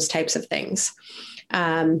remember those types of things.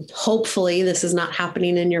 Hopefully this is not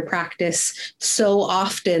happening in your practice so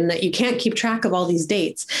often that you can't keep track of all these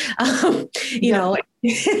dates, you know,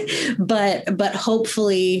 but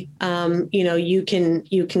hopefully, you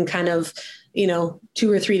can kind of,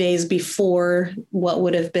 2 or 3 days before what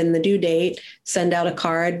would have been the due date, send out a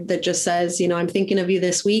card that just says, I'm thinking of you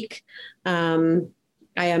this week. I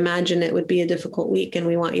imagine it would be a difficult week, and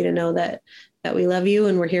we want you to know that we love you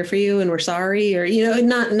and we're here for you and we're sorry, or,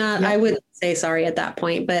 not, I wouldn't say sorry at that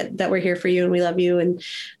point, but that we're here for you and we love you. And,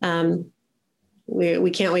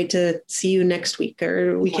 we can't wait to see you next week,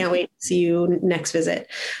 or we can't wait to see you next visit.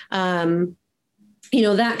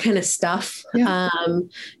 That kind of stuff. Yeah.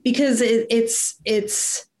 Because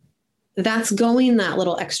it's that's going that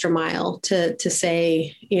little extra mile to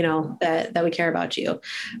say, that we care about you.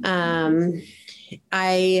 In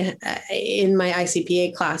my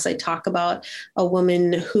ICPA class, I talk about a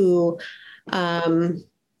woman who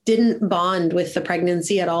didn't bond with the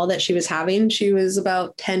pregnancy at all that she was having. She was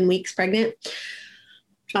about 10 weeks pregnant.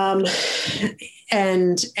 And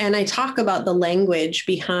I talk about the language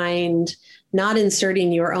behind not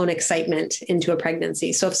inserting your own excitement into a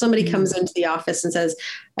pregnancy. So if somebody comes into the office and says,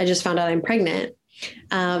 I just found out I'm pregnant,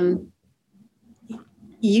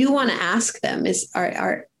 you want to ask them,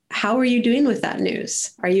 how are you doing with that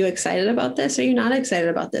news? Are you excited about this? Are you not excited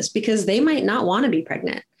about this? Because they might not want to be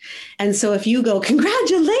pregnant. And so if you go,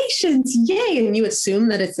 congratulations, yay, and you assume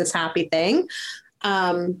that it's this happy thing,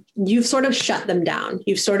 you've sort of shut them down.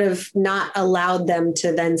 You've sort of not allowed them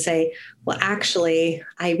to then say, well, actually,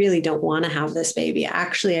 I really don't want to have this baby.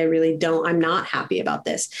 Actually, I really don't. I'm not happy about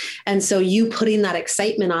this. And so you putting that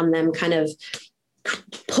excitement on them kind of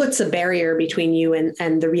puts a barrier between you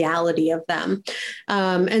and the reality of them.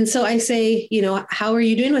 And so I say, how are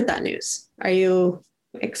you doing with that news? Are you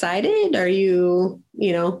excited? Are you,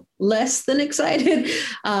 less than excited?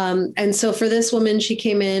 And so for this woman, she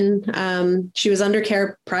came in, she was under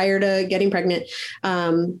care prior to getting pregnant,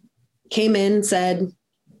 came in, said,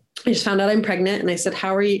 I just found out I'm pregnant. And I said,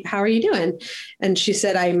 how are you doing? And she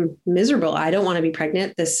said, I'm miserable. I don't want to be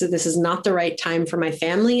pregnant. This is not the right time for my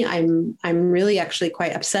family. I'm really actually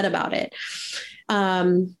quite upset about it.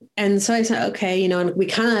 And so I said, okay, and we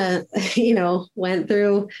kind of, went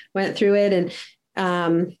through it.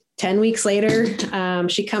 And 10 weeks later,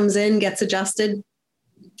 she comes in, gets adjusted,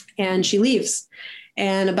 and she leaves.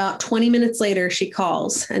 And about 20 minutes later, she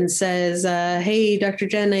calls and says, hey, Dr.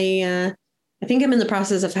 Jen, I think I'm in the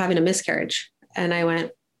process of having a miscarriage. And I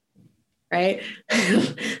went, right.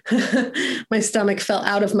 My stomach fell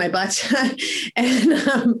out of my butt.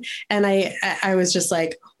 and I was just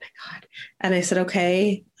like, oh my God. And I said,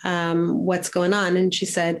 okay, what's going on? And she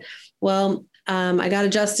said, well, I got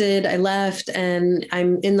adjusted, I left, and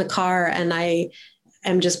I'm in the car and I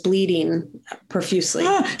am just bleeding profusely.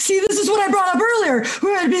 See, this is what I brought up earlier,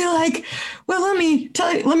 where I'd be like, well, let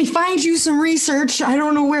me find you some research. I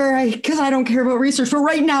don't know because I don't care about research, but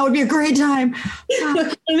right now would be a great time.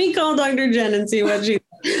 Let me call Dr. Jen and see what she,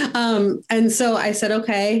 and so I said,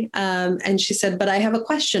 okay. And she said, but I have a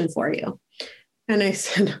question for you. And I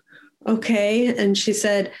said, okay. And she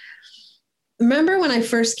said, remember when I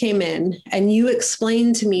first came in and you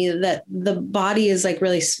explained to me that the body is like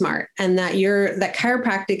really smart, and that that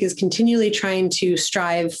chiropractic is continually trying to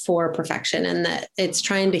strive for perfection and that it's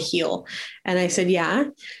trying to heal. And I said, yeah.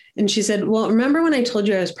 And she said, well, remember when I told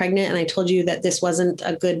you I was pregnant and I told you that this wasn't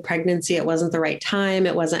a good pregnancy? It wasn't the right time.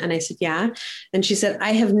 It wasn't. And I said, yeah. And she said,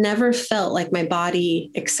 I have never felt like my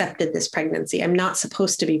body accepted this pregnancy. I'm not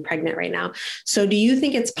supposed to be pregnant right now. So do you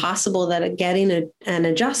think it's possible that getting an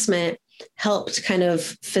adjustment helped kind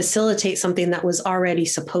of facilitate something that was already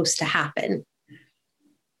supposed to happen?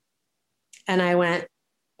 And I went,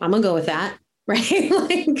 I'm gonna go with that.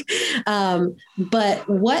 Right. But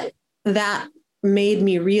what that made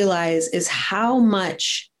me realize is how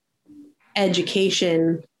much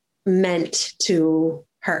education meant to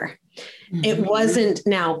her. Mm-hmm. It wasn't,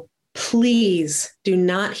 now, please do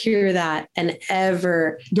not hear that and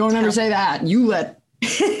ever. Don't ever say that.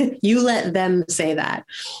 You let them say that.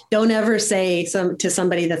 Don't ever say to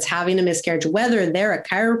somebody that's having a miscarriage, whether they're a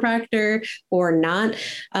chiropractor or not.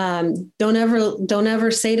 Don't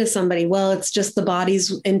ever say to somebody, well, it's just the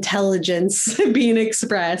body's intelligence being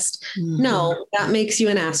expressed. Mm-hmm. No, that makes you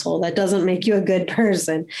an asshole. That doesn't make you a good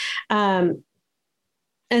person.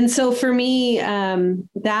 And so for me,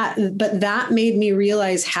 that made me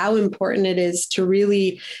realize how important it is to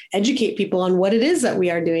really educate people on what it is that we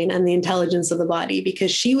are doing and the intelligence of the body, because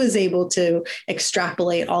she was able to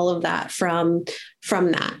extrapolate all of that from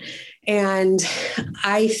that. And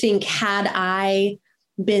I think had I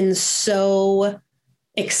been so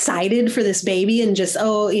excited for this baby and just,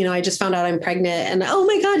 oh, I just found out I'm pregnant and oh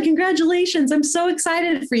my God, congratulations. I'm so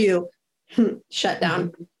excited for you. Shut down.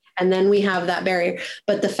 Mm-hmm. And then we have that barrier.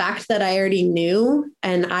 But the fact that I already knew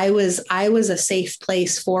and I was a safe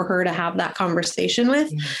place for her to have that conversation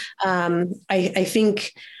with, I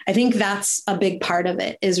think that's a big part of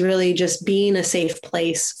it, is really just being a safe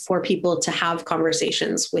place for people to have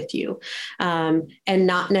conversations with you, and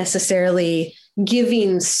not necessarily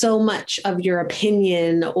giving so much of your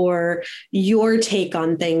opinion or your take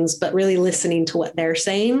on things, but really listening to what they're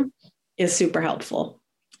saying is super helpful.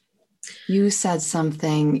 You said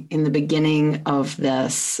something in the beginning of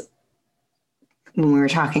this when we were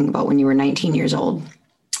talking about when you were 19 years old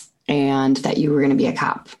and that you were going to be a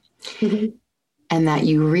cop. Mm-hmm. And that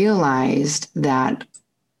you realized that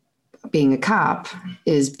being a cop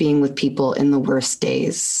is being with people in the worst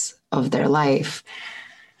days of their life.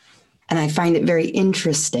 And I find it very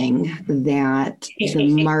interesting that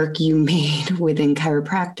the mark you made within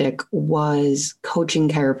chiropractic was coaching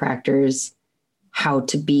chiropractors how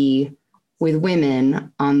to be with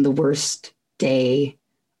women on the worst day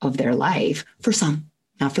of their life. For some,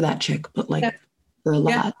 not for that chick, but for a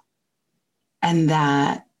lot. And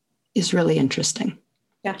that is really interesting.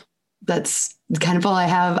 Yeah. That's kind of all I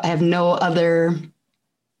have. I have no other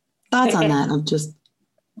thoughts on that. I'm just.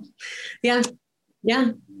 Yeah.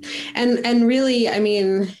 Yeah. And really, I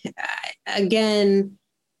mean, again,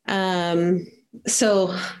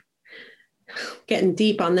 so getting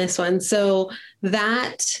deep on this one. So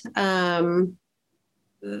that,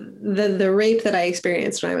 the rape that I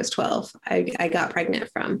experienced when I was 12, I got pregnant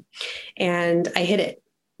from, and I hid it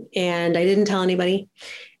and I didn't tell anybody.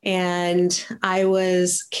 And I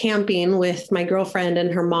was camping with my girlfriend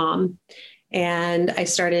and her mom, and I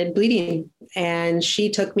started bleeding, and she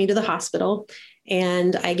took me to the hospital,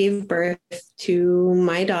 and I gave birth to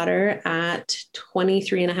my daughter at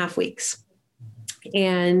 23 and a half weeks.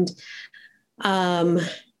 And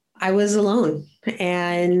I was alone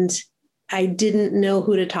and I didn't know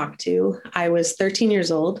who to talk to. I was 13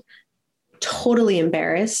 years old, totally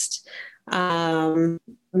embarrassed.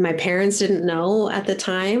 My parents didn't know at the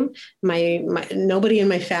time. Nobody in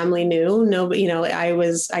my family knew. Nobody,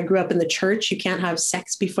 I grew up in the church. You can't have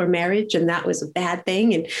sex before marriage, and that was a bad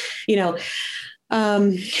thing. And,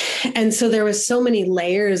 and so there was so many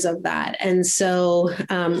layers of that. And so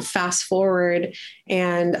fast forward,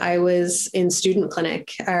 and I was in student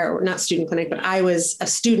clinic, or not student clinic, but I was a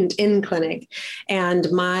student in clinic.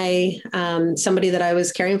 And my somebody that I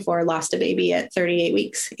was caring for lost a baby at 38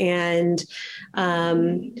 weeks. And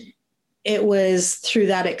it was through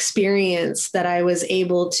that experience that I was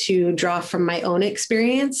able to draw from my own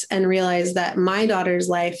experience and realize that my daughter's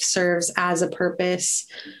life serves as a purpose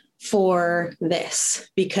for this,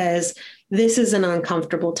 because this is an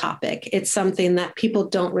uncomfortable topic. It's something that people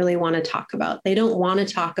don't really want to talk about. They don't want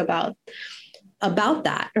to talk about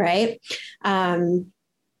that, right?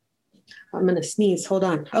 I'm going to sneeze. Hold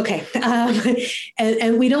on. Okay.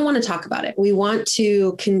 And we don't want to talk about it. We want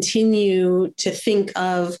to continue to think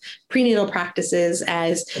of prenatal practices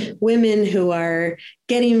as women who are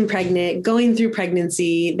getting pregnant, going through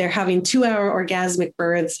pregnancy. They're having 2-hour orgasmic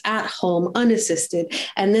births at home, unassisted.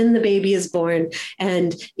 And then the baby is born.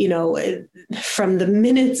 And, from the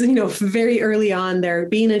minutes, very early on, they're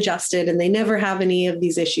being adjusted and they never have any of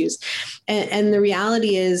these issues. And the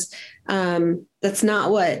reality is, that's not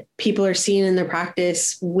what people are seeing in their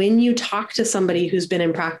practice. When you talk to somebody who's been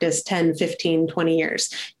in practice 10, 15, 20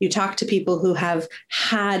 years, you talk to people who have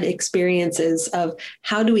had experiences of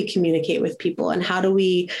how do we communicate with people, and how do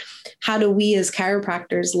we as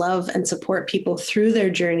chiropractors love and support people through their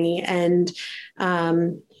journey. And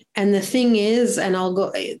the thing is, and I'll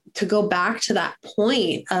go back to that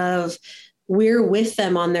point of, we're with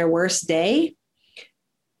them on their worst day,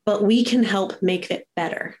 but we can help make it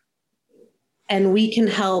better. And we can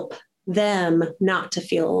help them not to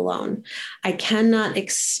feel alone. I cannot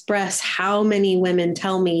express how many women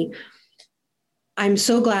tell me, I'm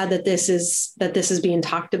so glad that this is being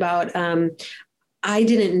talked about. I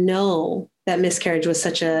didn't know that miscarriage was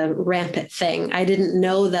such a rampant thing. I didn't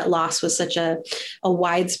know that loss was such a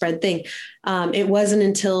widespread thing. It wasn't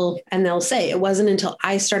until, and they'll say, it wasn't until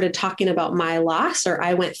I started talking about my loss, or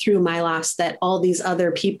I went through my loss, that all these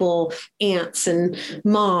other people, aunts and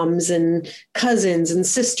moms and cousins and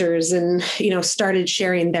sisters, and, started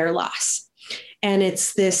sharing their loss. And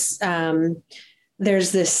it's this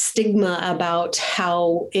there's this stigma about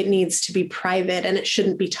how it needs to be private and it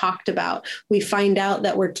shouldn't be talked about. We find out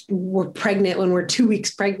that we're pregnant when we're 2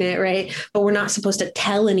 weeks pregnant, right? But we're not supposed to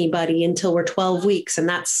tell anybody until we're 12 weeks, and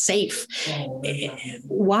that's safe.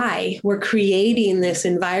 Why? We're creating this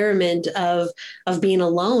environment of being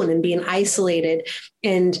alone and being isolated.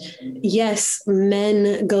 And yes,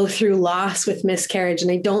 men go through loss with miscarriage,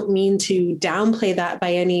 and I don't mean to downplay that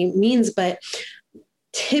by any means, but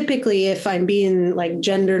typically, if I'm being like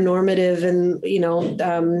gender normative and,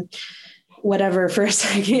 whatever for a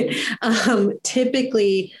second,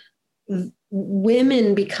 typically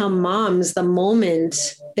women become moms the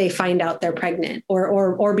moment they find out they're pregnant,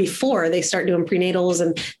 or before they start doing prenatals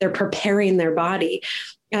and they're preparing their body.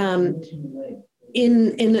 In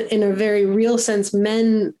a very real sense,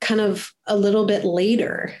 men kind of a little bit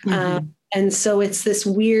later. Mm-hmm. And so it's this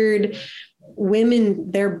weird,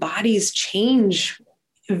 women, their bodies change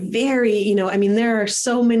very, there are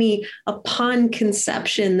so many upon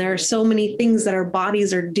conception, there are so many things that our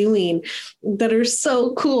bodies are doing that are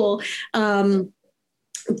so cool.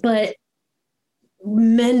 But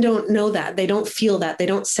men don't know that. They don't feel that. They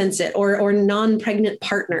don't sense it, or non-pregnant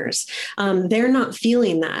partners. They're not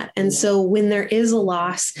feeling that. And so when there is a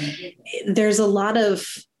loss, there's a lot of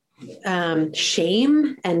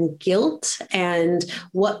shame and guilt, and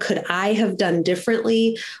what could I have done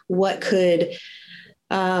differently? What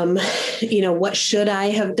should I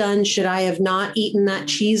have done? Should I have not eaten that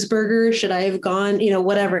cheeseburger? Should I have gone,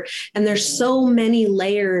 whatever. And there's so many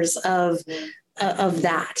layers of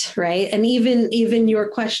that, right? And even your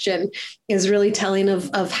question is really telling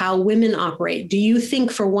of how women operate. Do you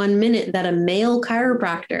think for 1 minute that a male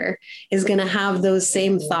chiropractor is going to have those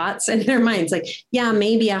same thoughts in their minds? Like, yeah,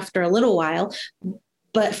 maybe after a little while,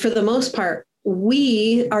 but for the most part,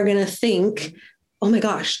 we are going to think, oh my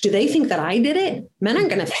gosh, do they think that I did it? Men aren't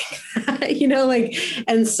going to think that,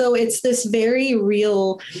 and so it's this very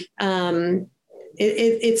real,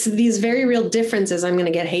 it's these very real differences. I'm going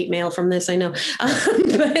to get hate mail from this, I know.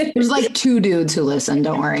 But there's like 2 dudes who listen,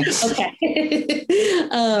 don't worry. Okay.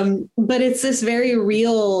 But it's this very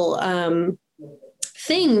real,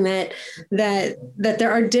 thing that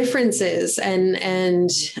there are differences, and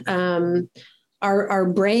our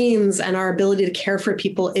brains and our ability to care for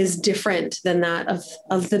people is different than that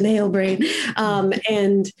of the male brain.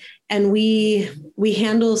 And we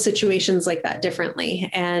handle situations like that differently.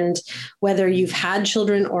 And whether you've had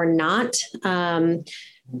children or not,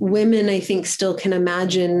 women, I think, still can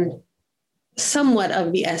imagine somewhat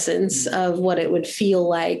of the essence of what it would feel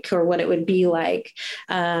like, or what it would be like,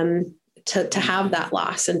 to have that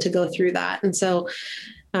loss and to go through that. And so,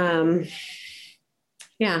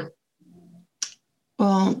 yeah.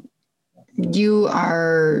 Well, you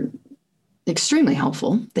are extremely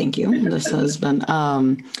helpful. Thank you. This has been,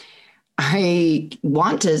 I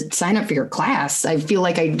want to sign up for your class. I feel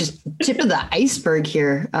like I just tip of the iceberg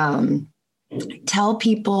here. Tell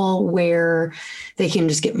people where they can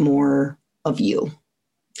just get more of you.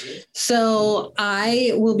 So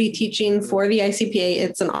I will be teaching for the ICPA.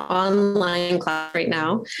 It's an online class right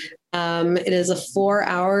now. It is a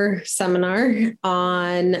 4-hour seminar.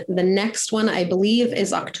 On the next one, I believe,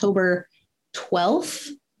 is October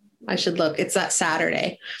 12th. I should look. It's that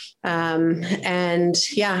Saturday. And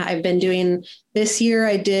yeah, I've been doing this year.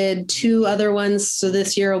 I did 2 other ones. So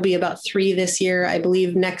this year will be about 3 this year. I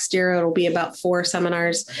believe next year it'll be about 4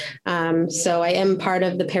 seminars. So I am part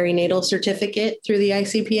of the perinatal certificate through the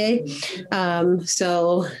ICPA.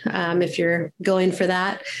 So if you're going for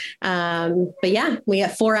that, but yeah, we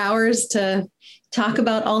have 4 hours to talk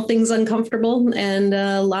about all things uncomfortable and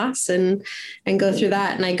loss, and go through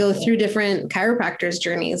that. And I go through different chiropractors'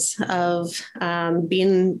 journeys of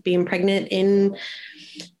being pregnant in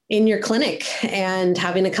your clinic and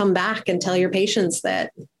having to come back and tell your patients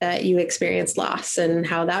that you experienced loss and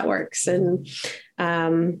how that works, and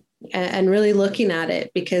really looking at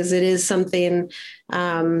it, because it is something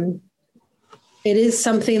that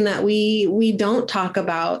we don't talk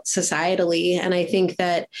about societally. And I think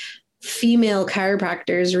that female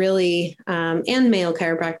chiropractors really, and male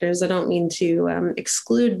chiropractors, I don't mean to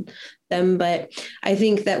exclude them, but I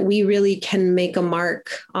think that we really can make a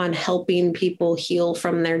mark on helping people heal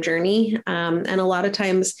from their journey. And a lot of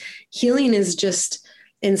times healing is just,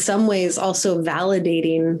 in some ways, also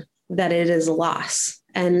validating that it is a loss,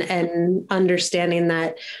 and understanding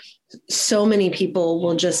that so many people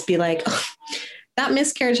will just be like, oh, that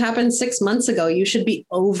miscarriage happened 6 months ago. You should be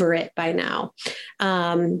over it by now.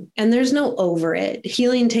 And there's no over it.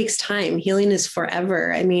 Healing takes time. Healing is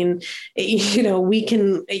forever. I mean,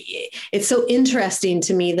 it's so interesting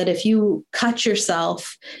to me that if you cut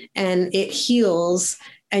yourself and it heals,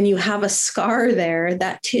 and you have a scar there,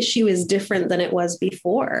 that tissue is different than it was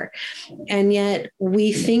before. And yet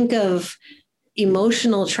we think of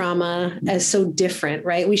emotional trauma as so different,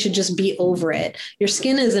 right? We should just be over it. Your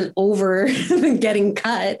skin isn't over getting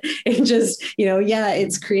cut. It just,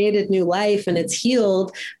 it's created new life and it's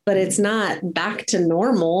healed, but it's not back to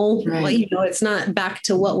normal. Right. It's not back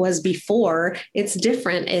to what was before. It's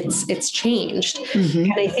different. It's changed. Mm-hmm.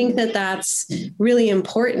 And I think that that's really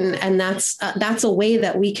important. And that's a way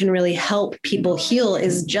that we can really help people heal,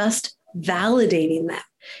 is just validating them.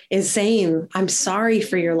 Is saying, I'm sorry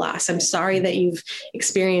for your loss. I'm sorry that you've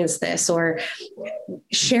experienced this, or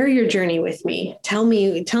share your journey with me. Tell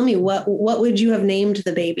me what would you have named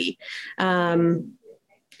the baby? That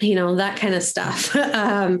kind of stuff.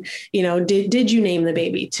 Did you name the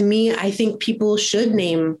baby? To me, I think people should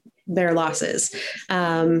name their losses.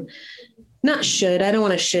 Not should, I don't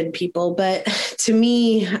want to should people, but to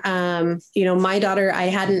me, my daughter, I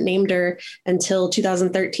hadn't named her until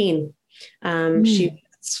 2013. She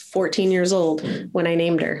was 14 years old when I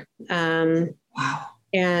named her. Wow.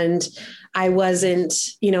 And I wasn't,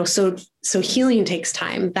 so healing takes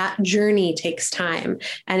time. That journey takes time.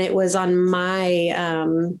 And it was on my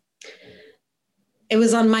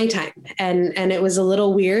time. And it was a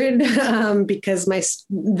little weird because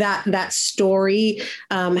that story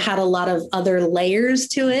had a lot of other layers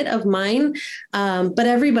to it of mine. But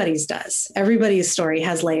everybody's does. Everybody's story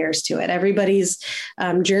has layers to it. Everybody's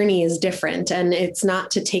journey is different. And it's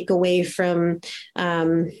not to take away from,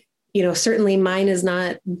 certainly mine is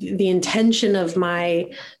not. The intention of my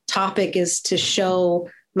topic is to show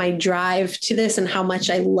my drive to this and how much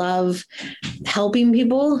I love helping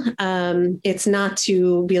people. It's not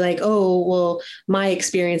to be like, oh, well, my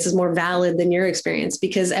experience is more valid than your experience,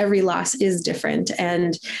 because every loss is different,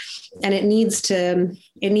 and it needs to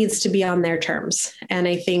be on their terms. And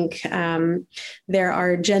I think there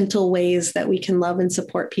are gentle ways that we can love and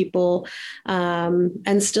support people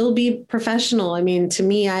and still be professional. I mean, to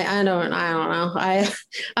me, I don't know.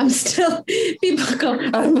 I'm still, people go,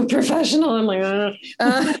 I'm a professional. I'm like, I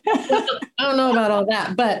don't know about all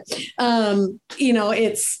that, but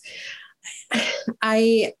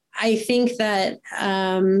I think that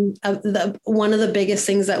one of the biggest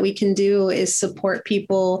things that we can do is support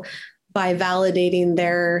people by validating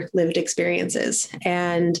their lived experiences.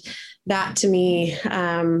 And that to me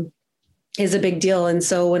is a big deal. And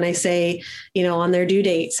so when I say, on their due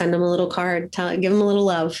date, send them a little card, give them a little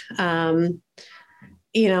love.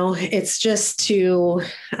 It's just to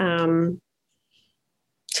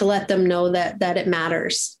let them know that it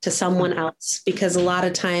matters to someone else, because a lot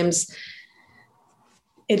of times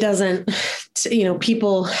it doesn't,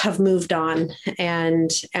 people have moved on,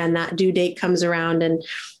 and that due date comes around, and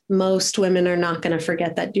most women are not going to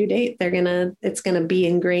forget that due date. It's going to be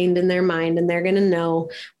ingrained in their mind, and they're going to know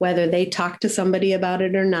whether they talk to somebody about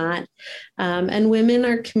it or not. And women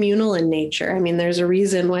are communal in nature. I mean, there's a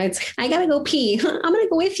reason why it's, I got to go pee. I'm going to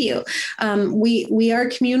go with you. We are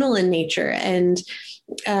communal in nature, and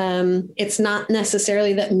it's not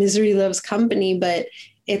necessarily that misery loves company, but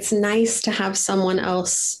it's nice to have someone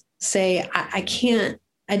else say,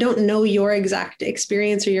 I don't know your exact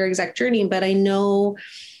experience or your exact journey, but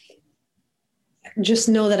just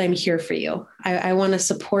know that I'm here for you. I want to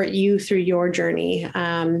support you through your journey.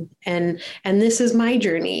 And this is my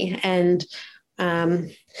journey, and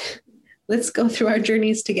let's go through our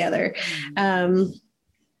journeys together. So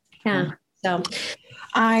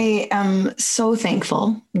I am so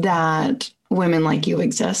thankful that women like you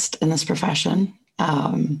exist in this profession.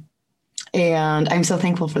 And I'm so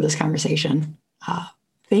thankful for this conversation.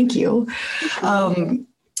 Thank you.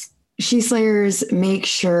 She Slayers, make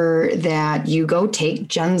sure that you go take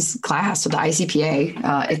Jen's class with the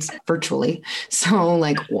ICPA. It's virtually, so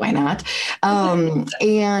why not?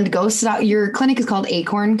 And go stop. Your clinic is called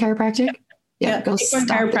Acorn Chiropractic. Yeah, go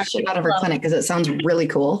stop the shit out of her clinic, because it sounds really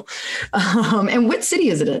cool. And what city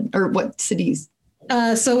is it in, or what cities?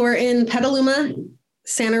 So we're in Petaluma,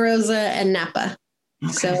 Santa Rosa, and Napa.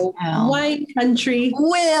 Okay. So wine country.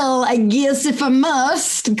 Well, I guess if I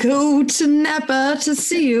must go to Napa to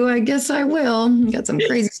see you, I guess I will. You got some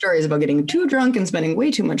crazy stories about getting too drunk and spending way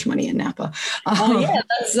too much money in Napa.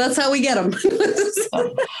 That's how we get them.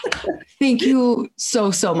 Thank you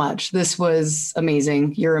so much. This was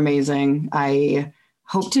amazing. You're amazing. I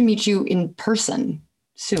hope to meet you in person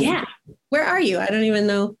soon. Yeah. Where are you? I don't even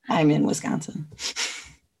know. I'm in Wisconsin.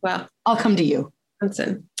 Wow. I'll come to you.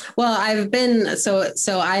 Well, I've been, so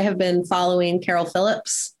I have been following Carol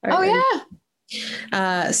Phillips. Oh yeah.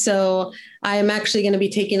 So I'm actually going to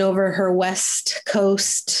be taking over her West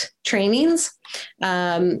Coast trainings.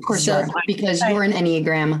 Of course, because you're an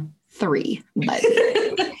Enneagram 3, but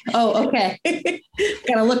Oh, okay.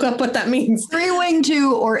 Gotta look up what that means. 3 wing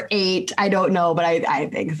 2 or 8. I don't know, but I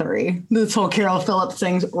think 3. This whole Carol Phillips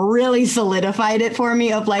thing's really solidified it for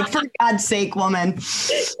me of like, for God's sake, woman.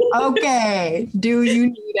 Okay. Do you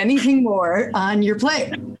need anything more on your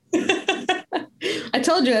plate? I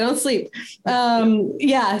told you I don't sleep.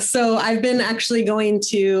 Yeah. So I've been actually going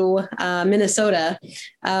to Minnesota.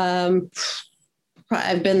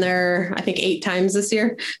 I've been there, I think 8 times this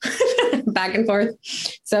year, back and forth.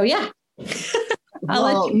 So yeah.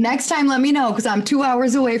 Well, next time, let me know because I'm 2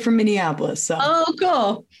 hours away from Minneapolis. So. Oh,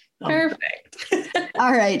 cool. Perfect.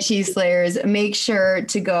 All right, Cheese Slayers, make sure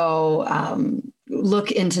to go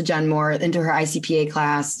look into Jen more, into her ICPA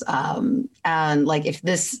class. And like, if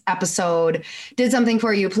this episode did something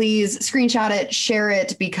for you, please screenshot it, share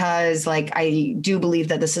it, because like, I do believe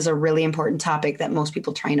that this is a really important topic that most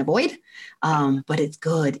people try and avoid. But it's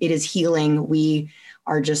good. It is healing. We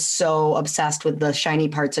are just so obsessed with the shiny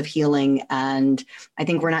parts of healing. And I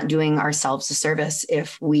think we're not doing ourselves a service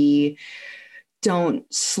if we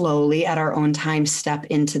don't slowly at our own time step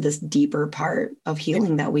into this deeper part of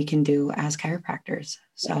healing that we can do as chiropractors.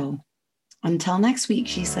 So until next week,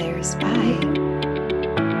 She Slayers, bye.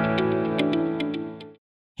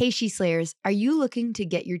 Hey, She Slayers, are you looking to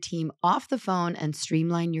get your team off the phone and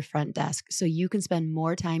streamline your front desk so you can spend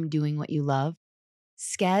more time doing what you love?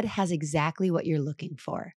 Sked has exactly what you're looking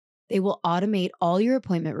for. They will automate all your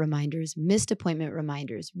appointment reminders, missed appointment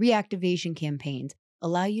reminders, reactivation campaigns,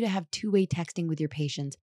 allow you to have two-way texting with your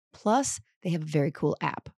patients. Plus, they have a very cool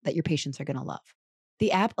app that your patients are going to love.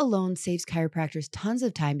 The app alone saves chiropractors tons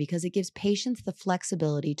of time because it gives patients the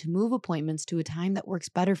flexibility to move appointments to a time that works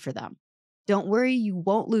better for them. Don't worry, you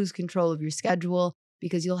won't lose control of your schedule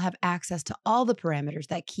because you'll have access to all the parameters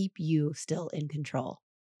that keep you still in control.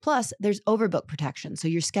 Plus, there's overbook protection, so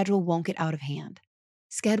your schedule won't get out of hand.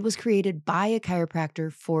 Sked was created by a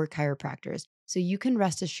chiropractor for chiropractors, so you can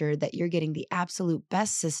rest assured that you're getting the absolute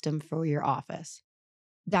best system for your office.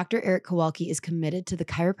 Dr. Eric Kowalski is committed to the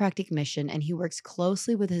chiropractic mission, and he works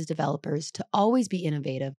closely with his developers to always be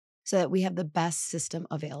innovative so that we have the best system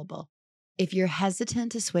available. If you're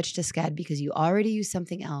hesitant to switch to Sked because you already use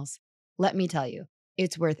something else, let me tell you,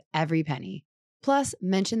 it's worth every penny. Plus,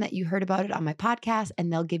 mention that you heard about it on my podcast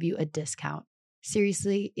and they'll give you a discount.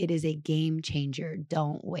 Seriously, it is a game changer.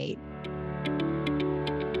 Don't wait.